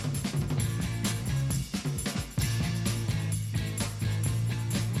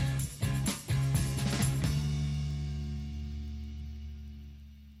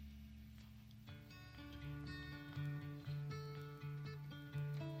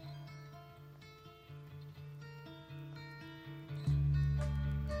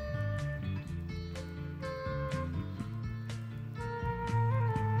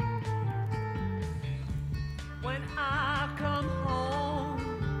 When I come home,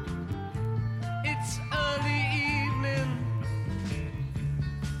 it's early evening,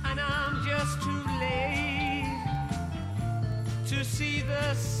 and I'm just too late to see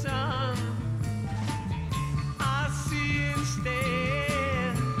the sun. I see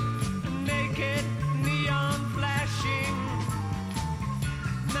instead a naked neon flashing,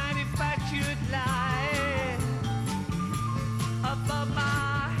 manufactured light above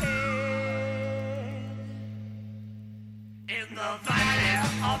my head. In the valley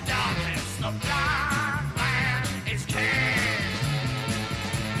of darkness, the blind man is king.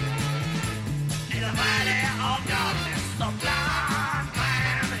 In the valley of darkness, the blind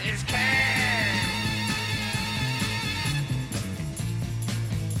man is king.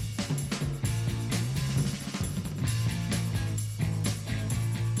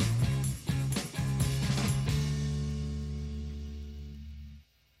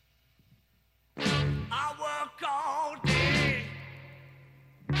 I work all day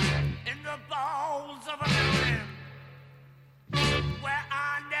in the bowels of a building where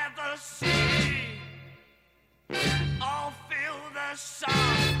I never see or feel the sun.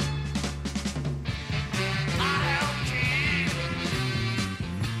 I help keep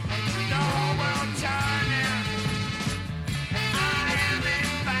the whole world turning. I am in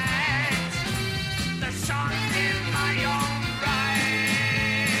fact the sun in my own right.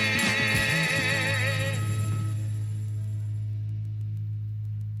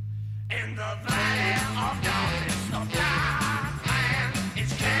 In the valley of darkness, the blind man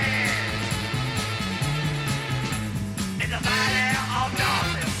is king. In the valley of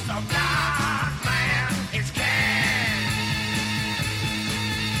darkness, the blind man is king.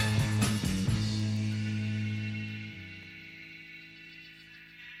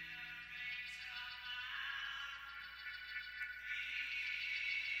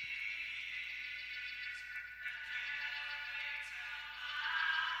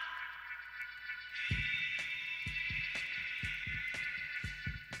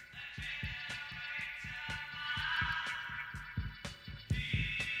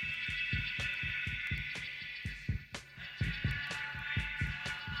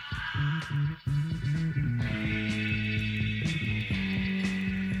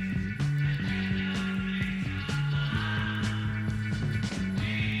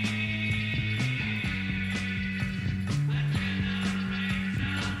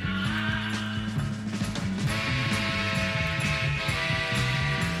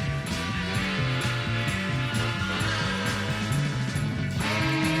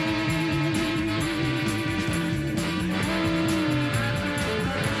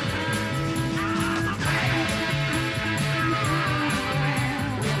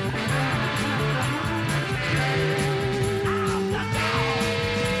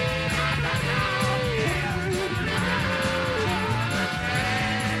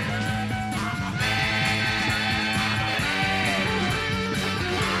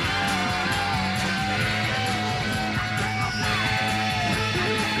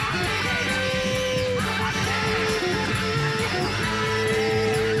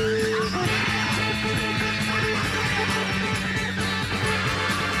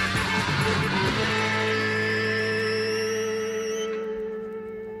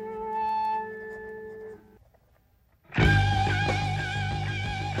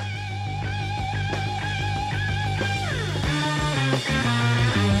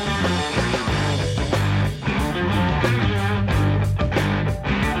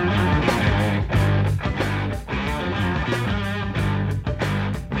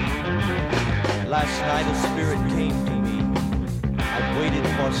 Last night a spirit came to me. I've waited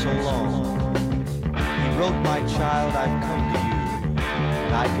for so long. He wrote, my child, I've come to you,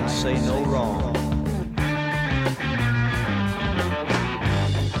 and I can say no wrong.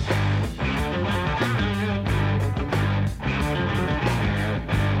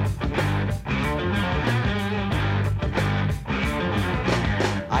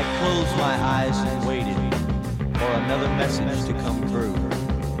 I closed my eyes and waited for another message to come through.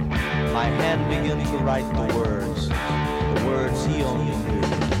 My hand began to write the words he only knew.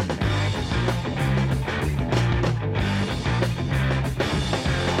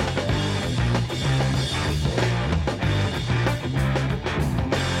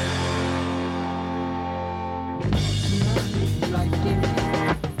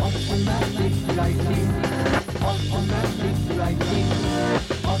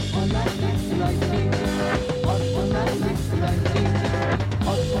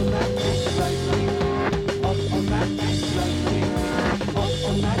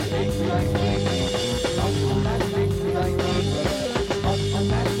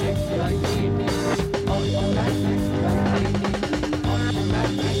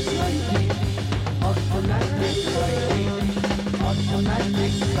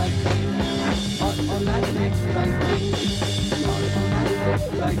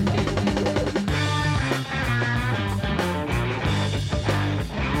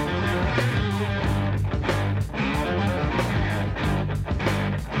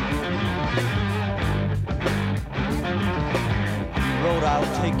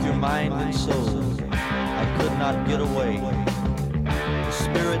 I'll take your mind and soul. I could not get away. The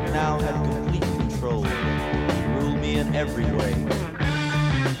spirit now had complete control. He ruled me in every way.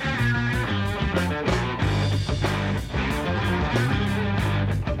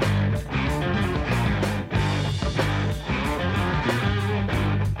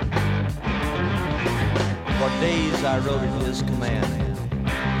 For days I wrote at his command.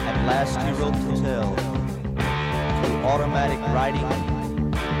 At last he wrote to tell. Through automatic writing,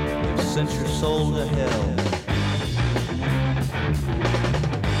 you've sent your soul to hell.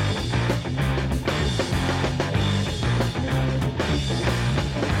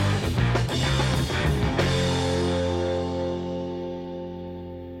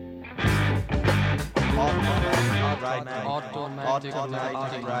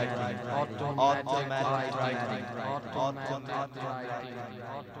 Automatic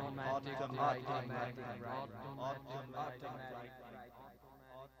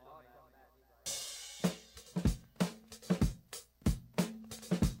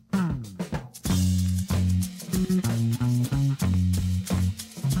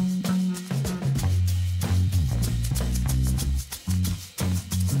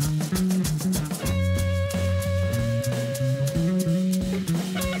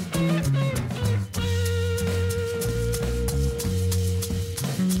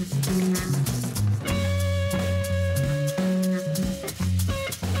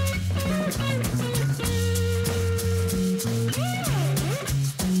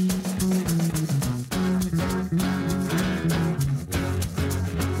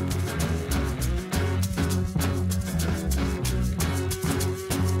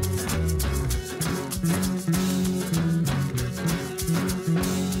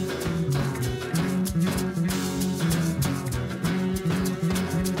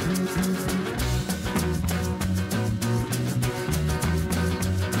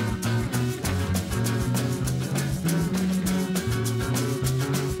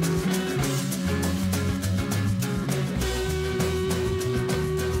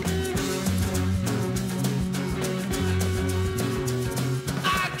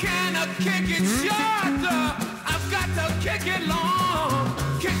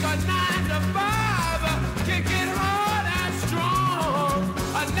your 9 to 5, kick it hard and strong.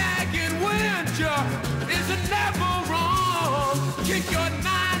 A nagging winter is never wrong. Kick your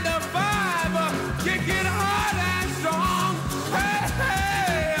 9 to 5, kick it hard and strong. Hey,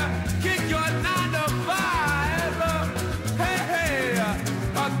 hey, kick your 9 to 5. Hey, hey,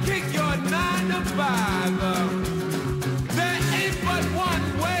 kick your 9 to 5. There ain't but one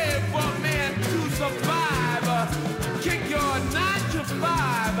way for men to survive. Kick your 9 to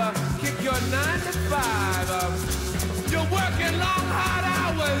 5. Kick your 9 to 5. You're working long, hard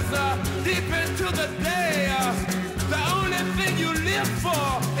hours deep into the day. The only thing you live for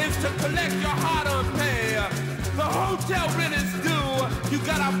is to collect your hard-earned pay. The hotel rent is due. You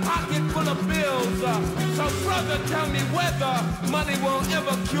got a pocket full of bills. So brother, tell me whether money will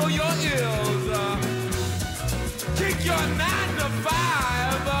ever cure your ills. Kick your 9 to 5.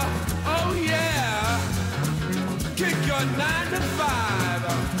 Oh yeah. Kick your 9 to 5.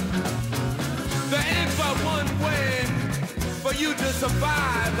 There ain't but one way for you to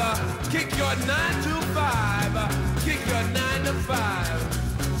survive. Kick your 9 to 5. Kick your 9 to 5.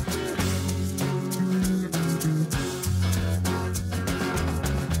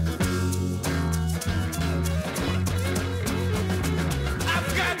 I've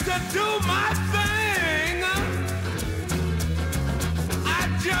got to do my thing. I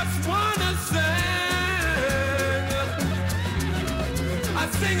just wanna sing. I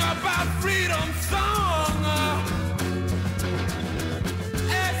sing about freedom song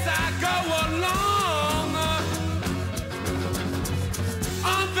as I go along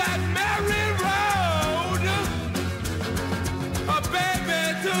on that merry road, baby,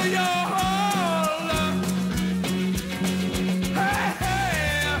 to your hole. Hey,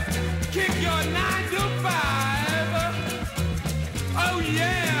 hey, kick your 9 to 5. Oh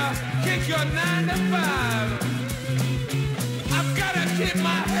yeah, kick your 9 to 5. I've gotta keep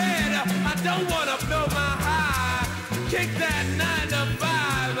my head up. I don't wanna blow my high. Kick that 9 to 5.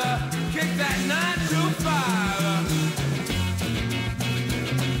 Kick that 9 to 5.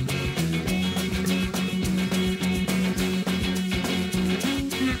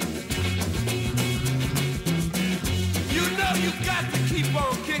 You know you got to keep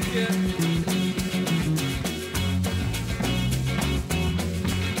on kicking.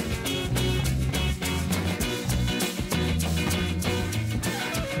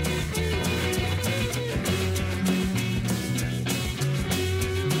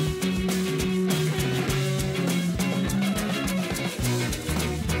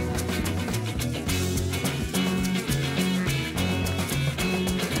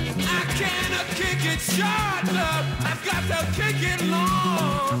 Short up, I've got to kick it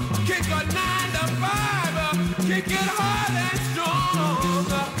long. Kick a 9 to 5, kick it hard and strong.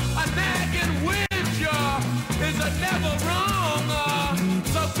 A nagging winter is never wrong.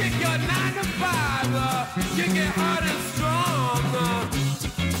 So kick your 9 to 5, kick it hard and strong.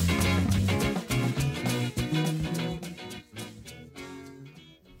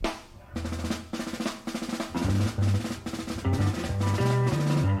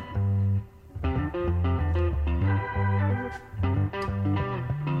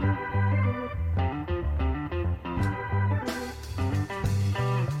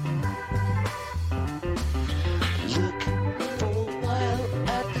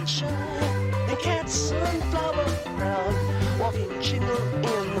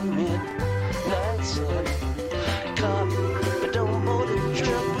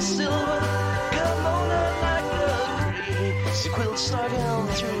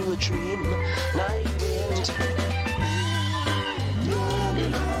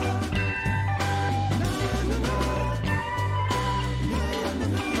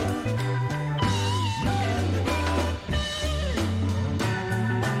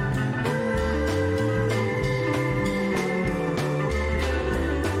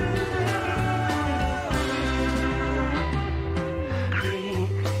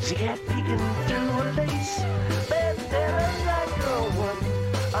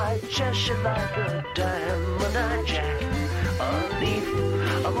 Cheshire like a diamond eye jack. A leaf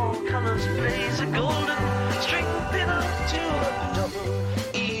of all colors blaze a golden string thin up to a double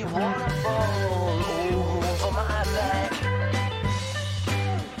E waterfall over my back.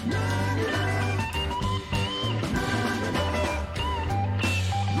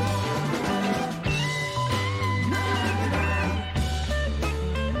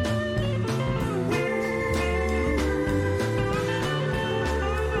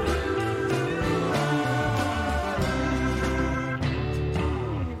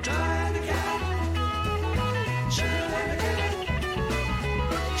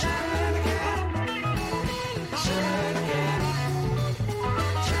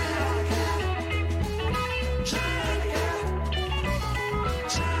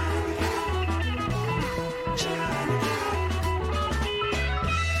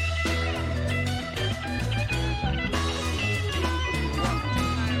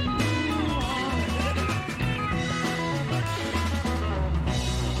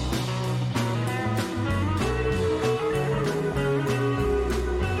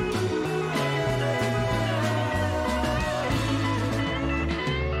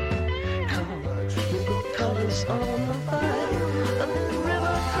 palace on the vine, a little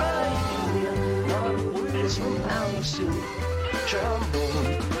river crying near, not words from palace to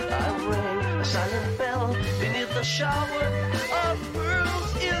trombone. I rang a silent bell beneath the shower of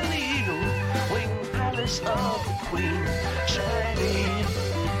pearls illegal, winged palace of the queen, shining.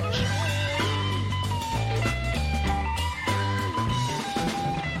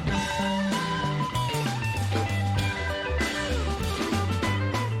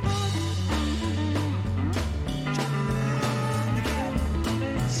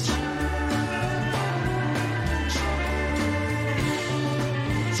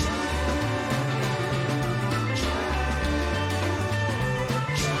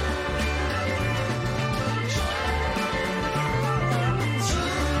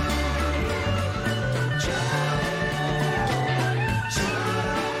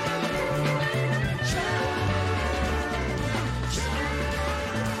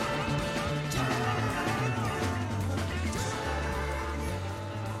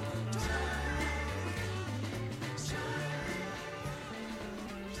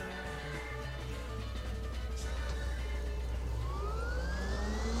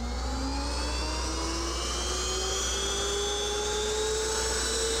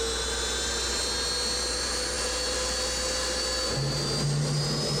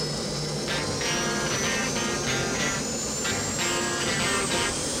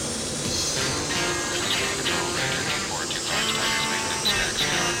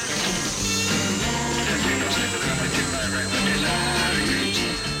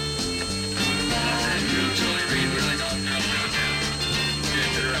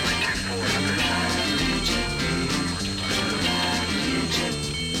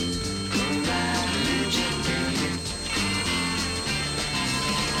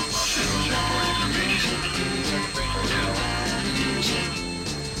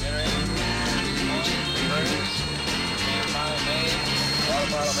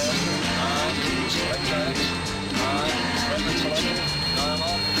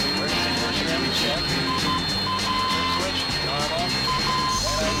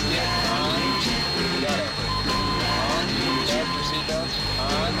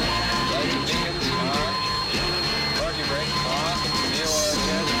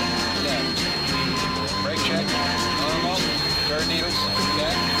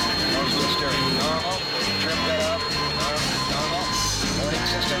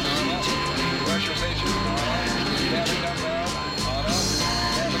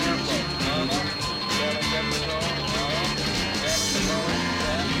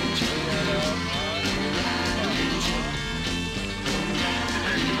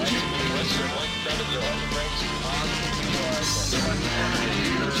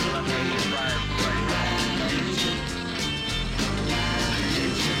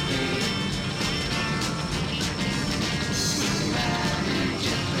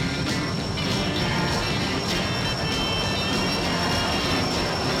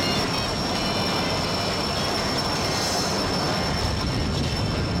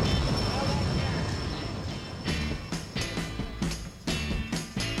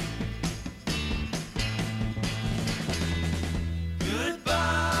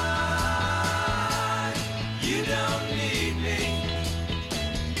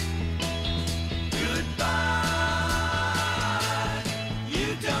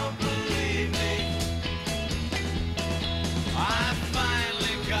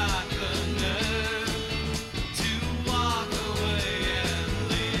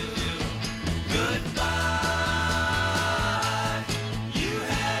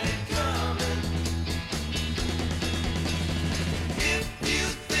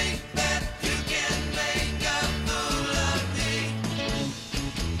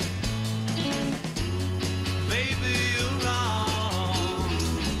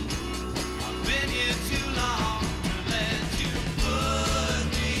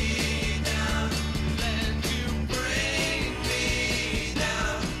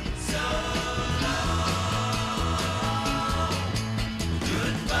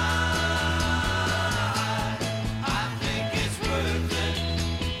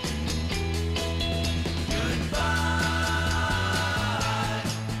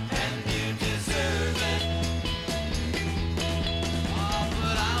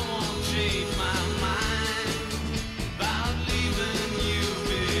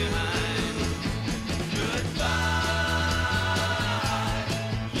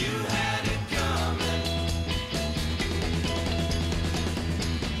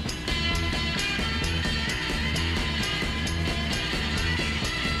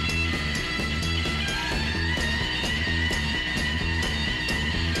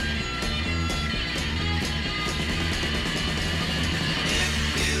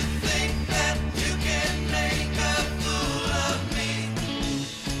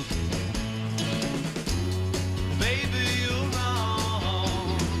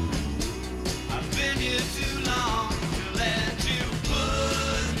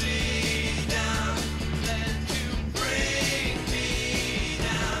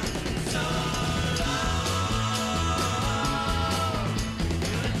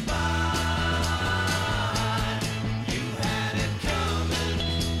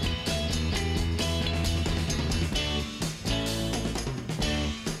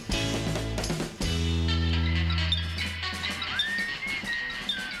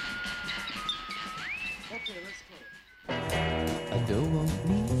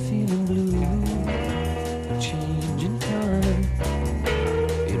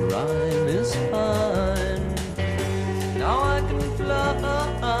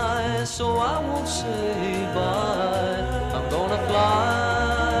 so I won't say bye. I'm gonna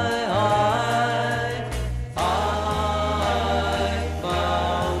fly high. I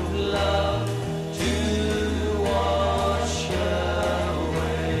found love to wash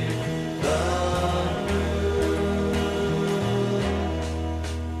away the moon.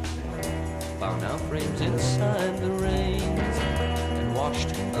 Found out frames inside the rains and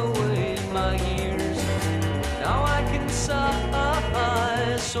washed away my years. Now I can sigh,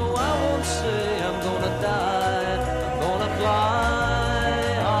 so I won't say I'm gonna die. I'm gonna fly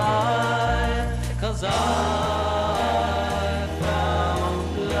high, 'cause I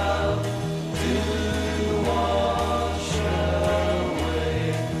found love to wash away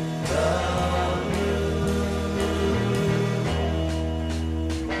the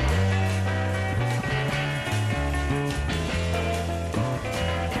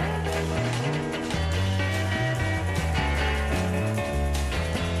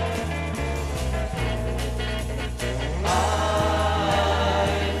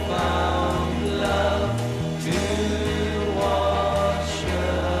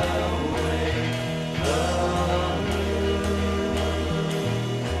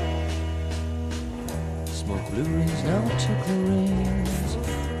blue rings now took the reins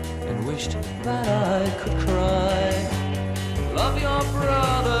and wished that I could cry. Love your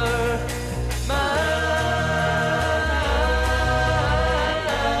brother, man.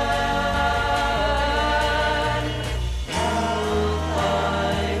 You'll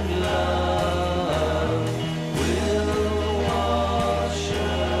find love will wash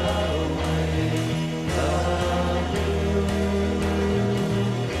away the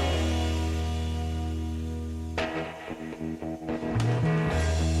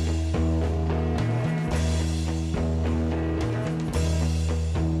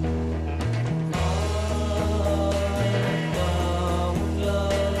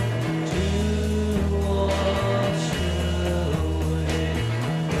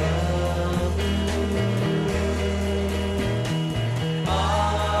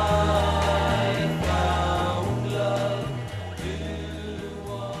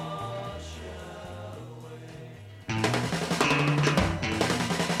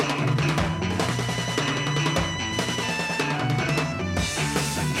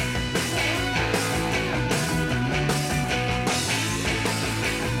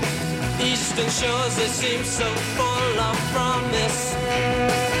Eastern shores, they seem so full of promise.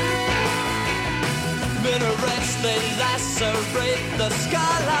 Minarets, they lacerate the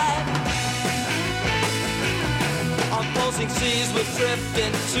skyline. Opposing seas will drift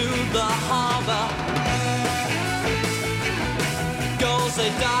into the harbor. Goals,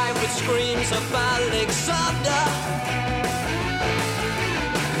 they die with screams of Alexander.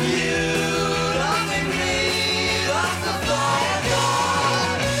 You loving me, like the fire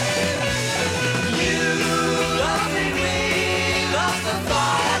god. You loving me, like the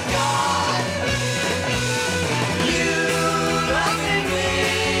fire god. You loving me,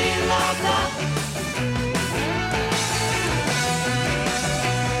 like the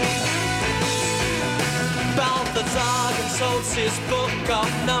Balthazar consults his book of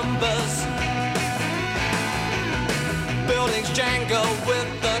numbers. Buildings jangle with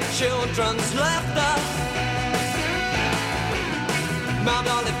the children's laughter. Mount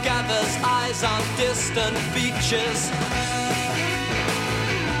Olive gathers eyes on distant beaches.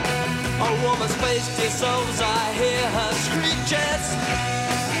 A woman's face dissolves, I hear her screeches.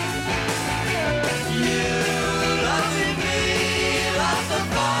 You loving me like the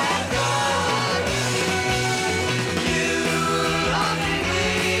fire god. You loving me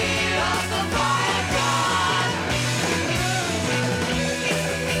like the fire god.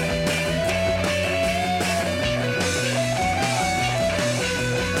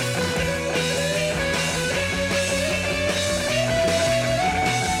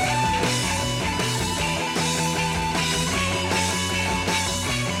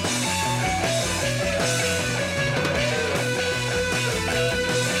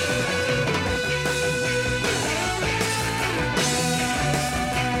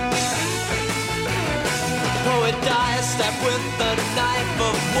 Poet dies, stabbed with the knife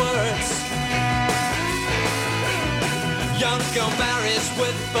of words. Young girl marries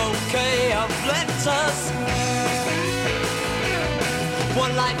with bouquet of letters.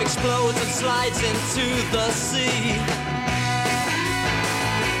 One life explodes and slides into the sea.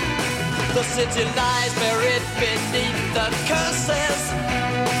 The city lies buried beneath the curses.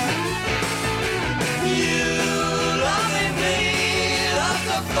 You loving me like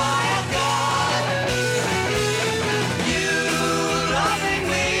the fire god. You loving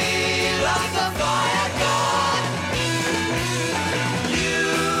me like the fire god. You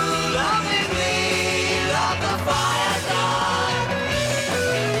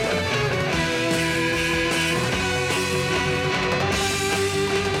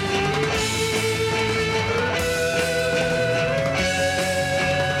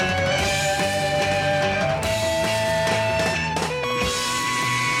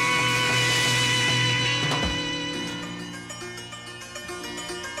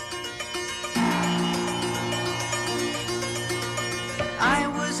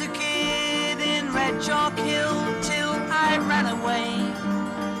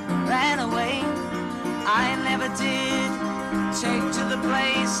way. I never did take to the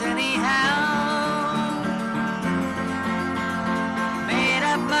place anyhow. Made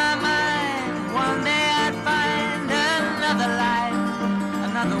up my mind, one day I'd find another life,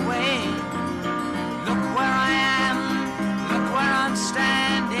 another way. Look where I am, look where I'm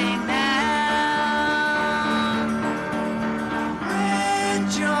standing now. Red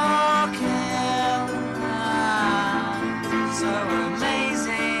chalk hill, so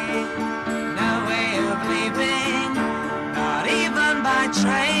amazing, no way of leaving, not even by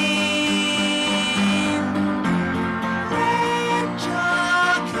train. Red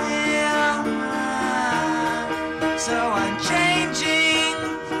chalk hill, so unchanging,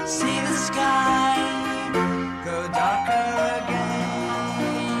 see the sky go darker again.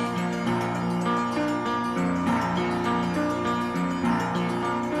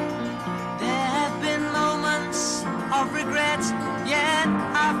 There have been moments of regret, yet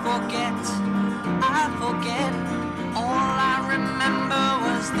I forget. All I remember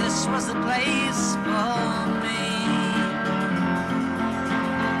was this was the place for me.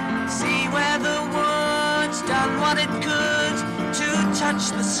 See where the wood's done what it could to touch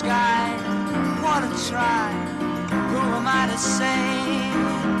the sky. What a try. Who am I to say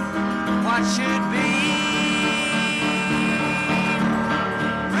what should be?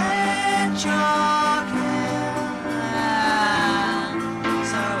 Red chalk hill,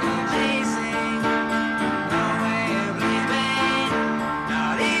 so amazing, no way of leaving,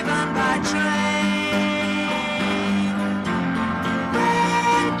 not even by train.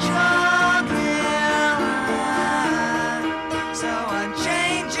 Red chalk hill, so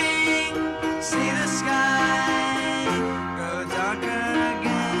unchanging, see the sky go darker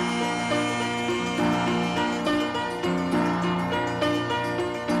again.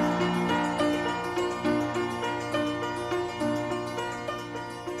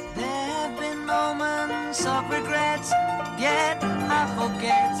 There have been moments of regret, yet I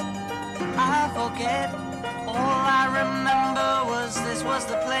forget. All I remember was this was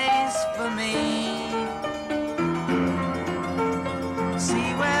the place for me.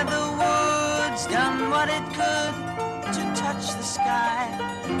 See where the wood's done what it could to touch the sky.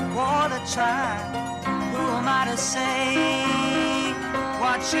 What a try. Who am I to say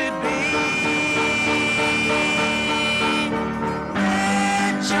what should be?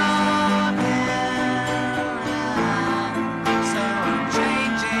 Red chalk hill, so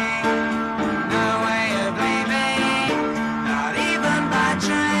unchanging, no way of leaving, not even by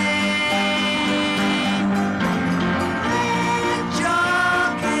train. Red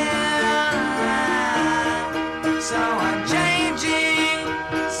chalk hill, so unchanging,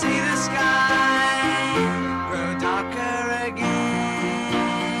 see the sky grow darker again.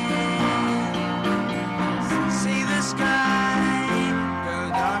 See the sky grow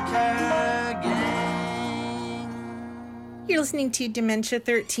darker again. You're listening to Dementia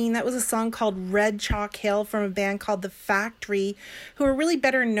 13. That was a song called Red Chalk Hill from a band called The Factory, who are really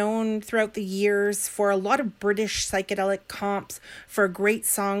better known throughout the years for a lot of British psychedelic comps for a great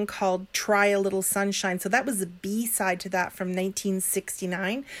song called Try a Little Sunshine. So that was the B-side to that from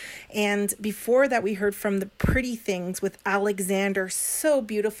 1969. And before that, we heard from The Pretty Things with Alexander, so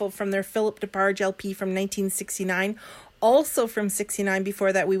beautiful, from their Philip DeBarge LP from 1969. Also from 69,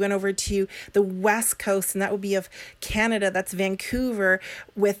 before that, we went over to the West Coast, and that would be of Canada. That's Vancouver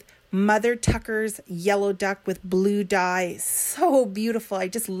with Mother Tucker's Yellow Duck with Blue Dye. So beautiful. I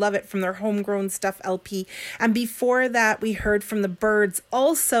just love it, from their Homegrown Stuff LP. And before that, we heard from the Byrds.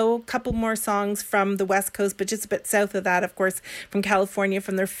 Also, a couple more songs from the West Coast, but just a bit south of that, of course, from California,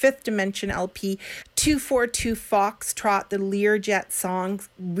 from their Fifth Dimension LP. 242 Foxtrot, the Learjet song,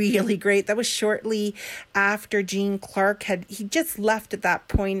 really great. That was shortly after Gene Clark he just left at that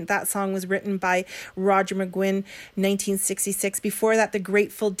point. That song was written by Roger McGuinn, 1966. Before that, the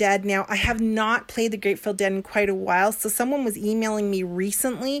Grateful Dead. Now, I have not played the Grateful Dead in quite a while, so someone was emailing me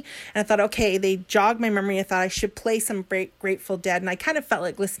recently, and I thought, okay, they jogged my memory. I thought I should play some Grateful Dead, and I kind of felt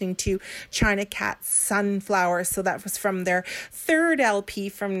like listening to China Cat's Sunflower, so that was from their third LP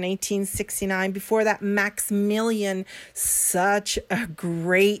from 1969. Before that, Maximilian, such a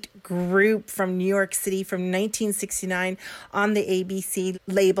great group from New York City from 1969 on the ABC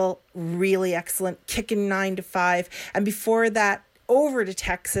label, really excellent, Kickin' 9 to 5. And before that, over to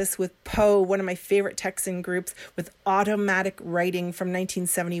Texas with Poe, one of my favorite Texan groups, with Automatic Writing from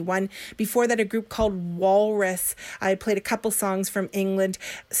 1971. Before that, a group called Walrus. I played a couple songs from England.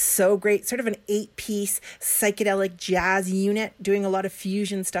 So great. Sort of an 8-piece psychedelic jazz unit doing a lot of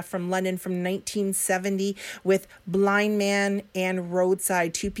fusion stuff from London from 1970 with Blind Man and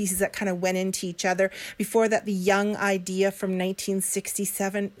Roadside, 2 pieces that kind of went into each other. Before that, The Young Idea from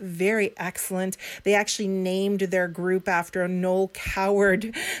 1967. Very excellent. They actually named their group after a Noel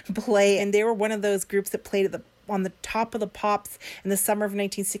Coward play, and they were one of those groups that played on the top of the pops in the summer of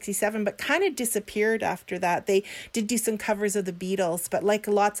 1967, but kind of disappeared after that. They did do some covers of the Beatles, but like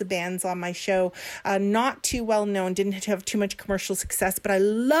lots of bands on my show, not too well known, didn't have too much commercial success, but I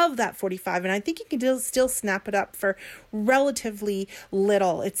love that 45, and I think you can still snap it up for relatively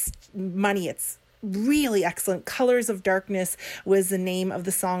little. It's money. It's really excellent. Colors of Darkness was the name of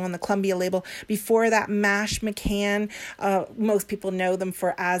the song on the Columbia label. Before that, Mash McCann, most people know them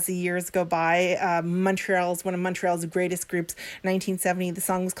for As the Years Go By. One of Montreal's greatest groups, 1970. The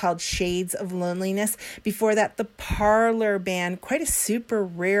song was called Shades of Loneliness. Before that, the Parlor Band, quite a super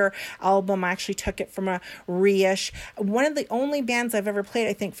rare album. I actually took it from a reissue. One of the only bands I've ever played,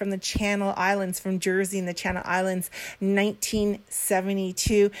 I think, from the Channel Islands, from Jersey and the Channel Islands,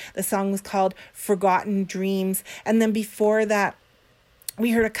 1972. The song was called Forgotten Dreams. And then before that,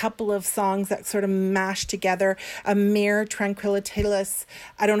 we heard a couple of songs that sort of mashed together. Amir Tranquillitatis.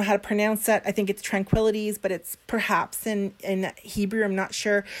 I don't know how to pronounce that. I think it's Tranquilities, but it's perhaps in Hebrew. I'm not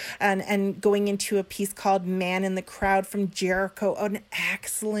sure. And going into a piece called Man in the Crowd from Jericho, an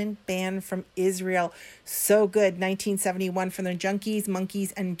excellent band from Israel. So good. 1971 from the Junkies,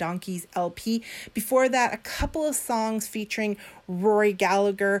 Monkeys, and Donkeys LP. Before that, a couple of songs featuring Rory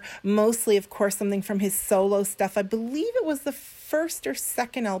Gallagher, mostly, of course, something from his solo stuff. I believe it was the first or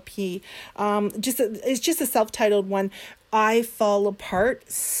second LP. It's just a self-titled one. I Fall Apart.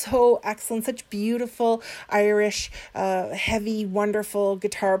 So excellent. Such beautiful Irish, heavy, wonderful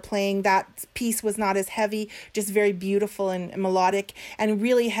guitar playing. That piece was not as heavy, just very beautiful and melodic and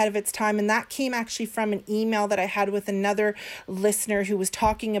really ahead of its time. And that came actually from an email that I had with another listener who was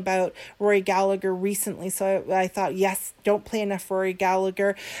talking about Rory Gallagher recently. So I thought, yes, don't play enough Rory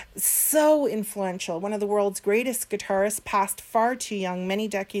Gallagher. So influential. One of the world's greatest guitarists, passed far too young many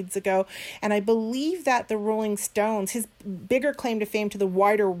decades ago. And I believe that the Rolling Stones, his bigger claim to fame to the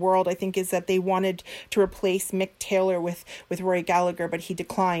wider world, I think, is that they wanted to replace Mick Taylor with Rory Gallagher, but he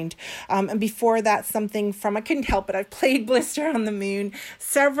declined. And before that, something from, I couldn't help it, I've played Blister on the Moon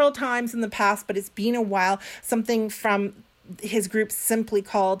several times in the past, but it's been a while. Something from his group simply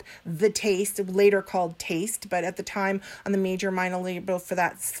called The Taste, later called Taste, but at the time on the major minor label for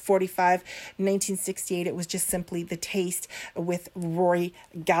that 45, 1968, it was just simply The Taste with Rory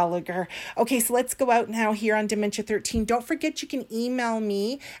Gallagher. Okay, so let's go out now here on Dementia 13. Don't forget you can email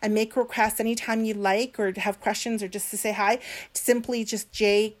me and make requests anytime you like, or have questions, or just to say hi. Simply just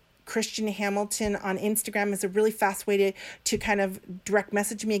Christian Hamilton on Instagram is a really fast way to kind of direct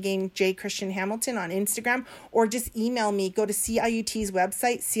message me. Again, J Christian Hamilton on Instagram, or just email me. Go to CIUT's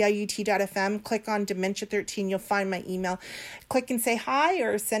website, ciut.fm, click on Dementia 13. You'll find my email. Click and say hi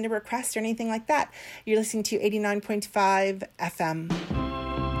or send a request or anything like that. You're listening to 89.5 FM.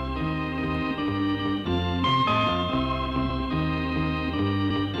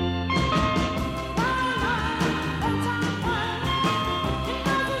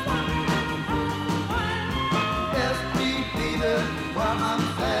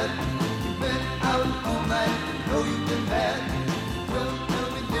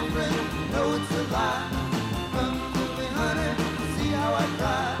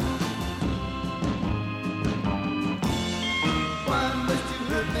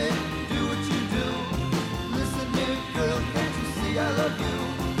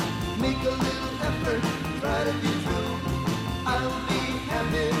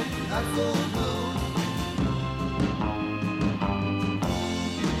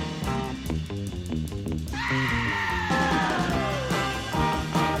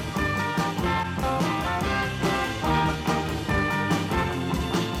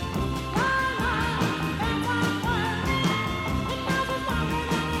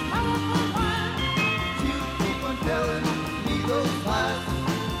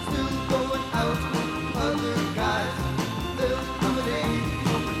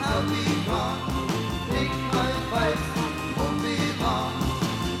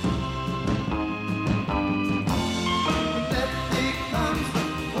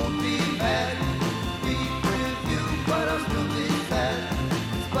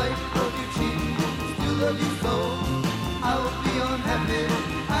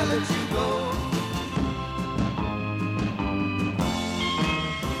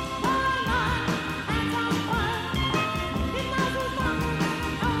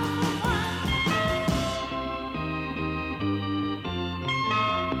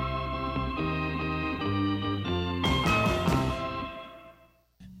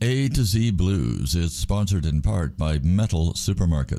 to Z Blues is sponsored in part by Metal Supermarket.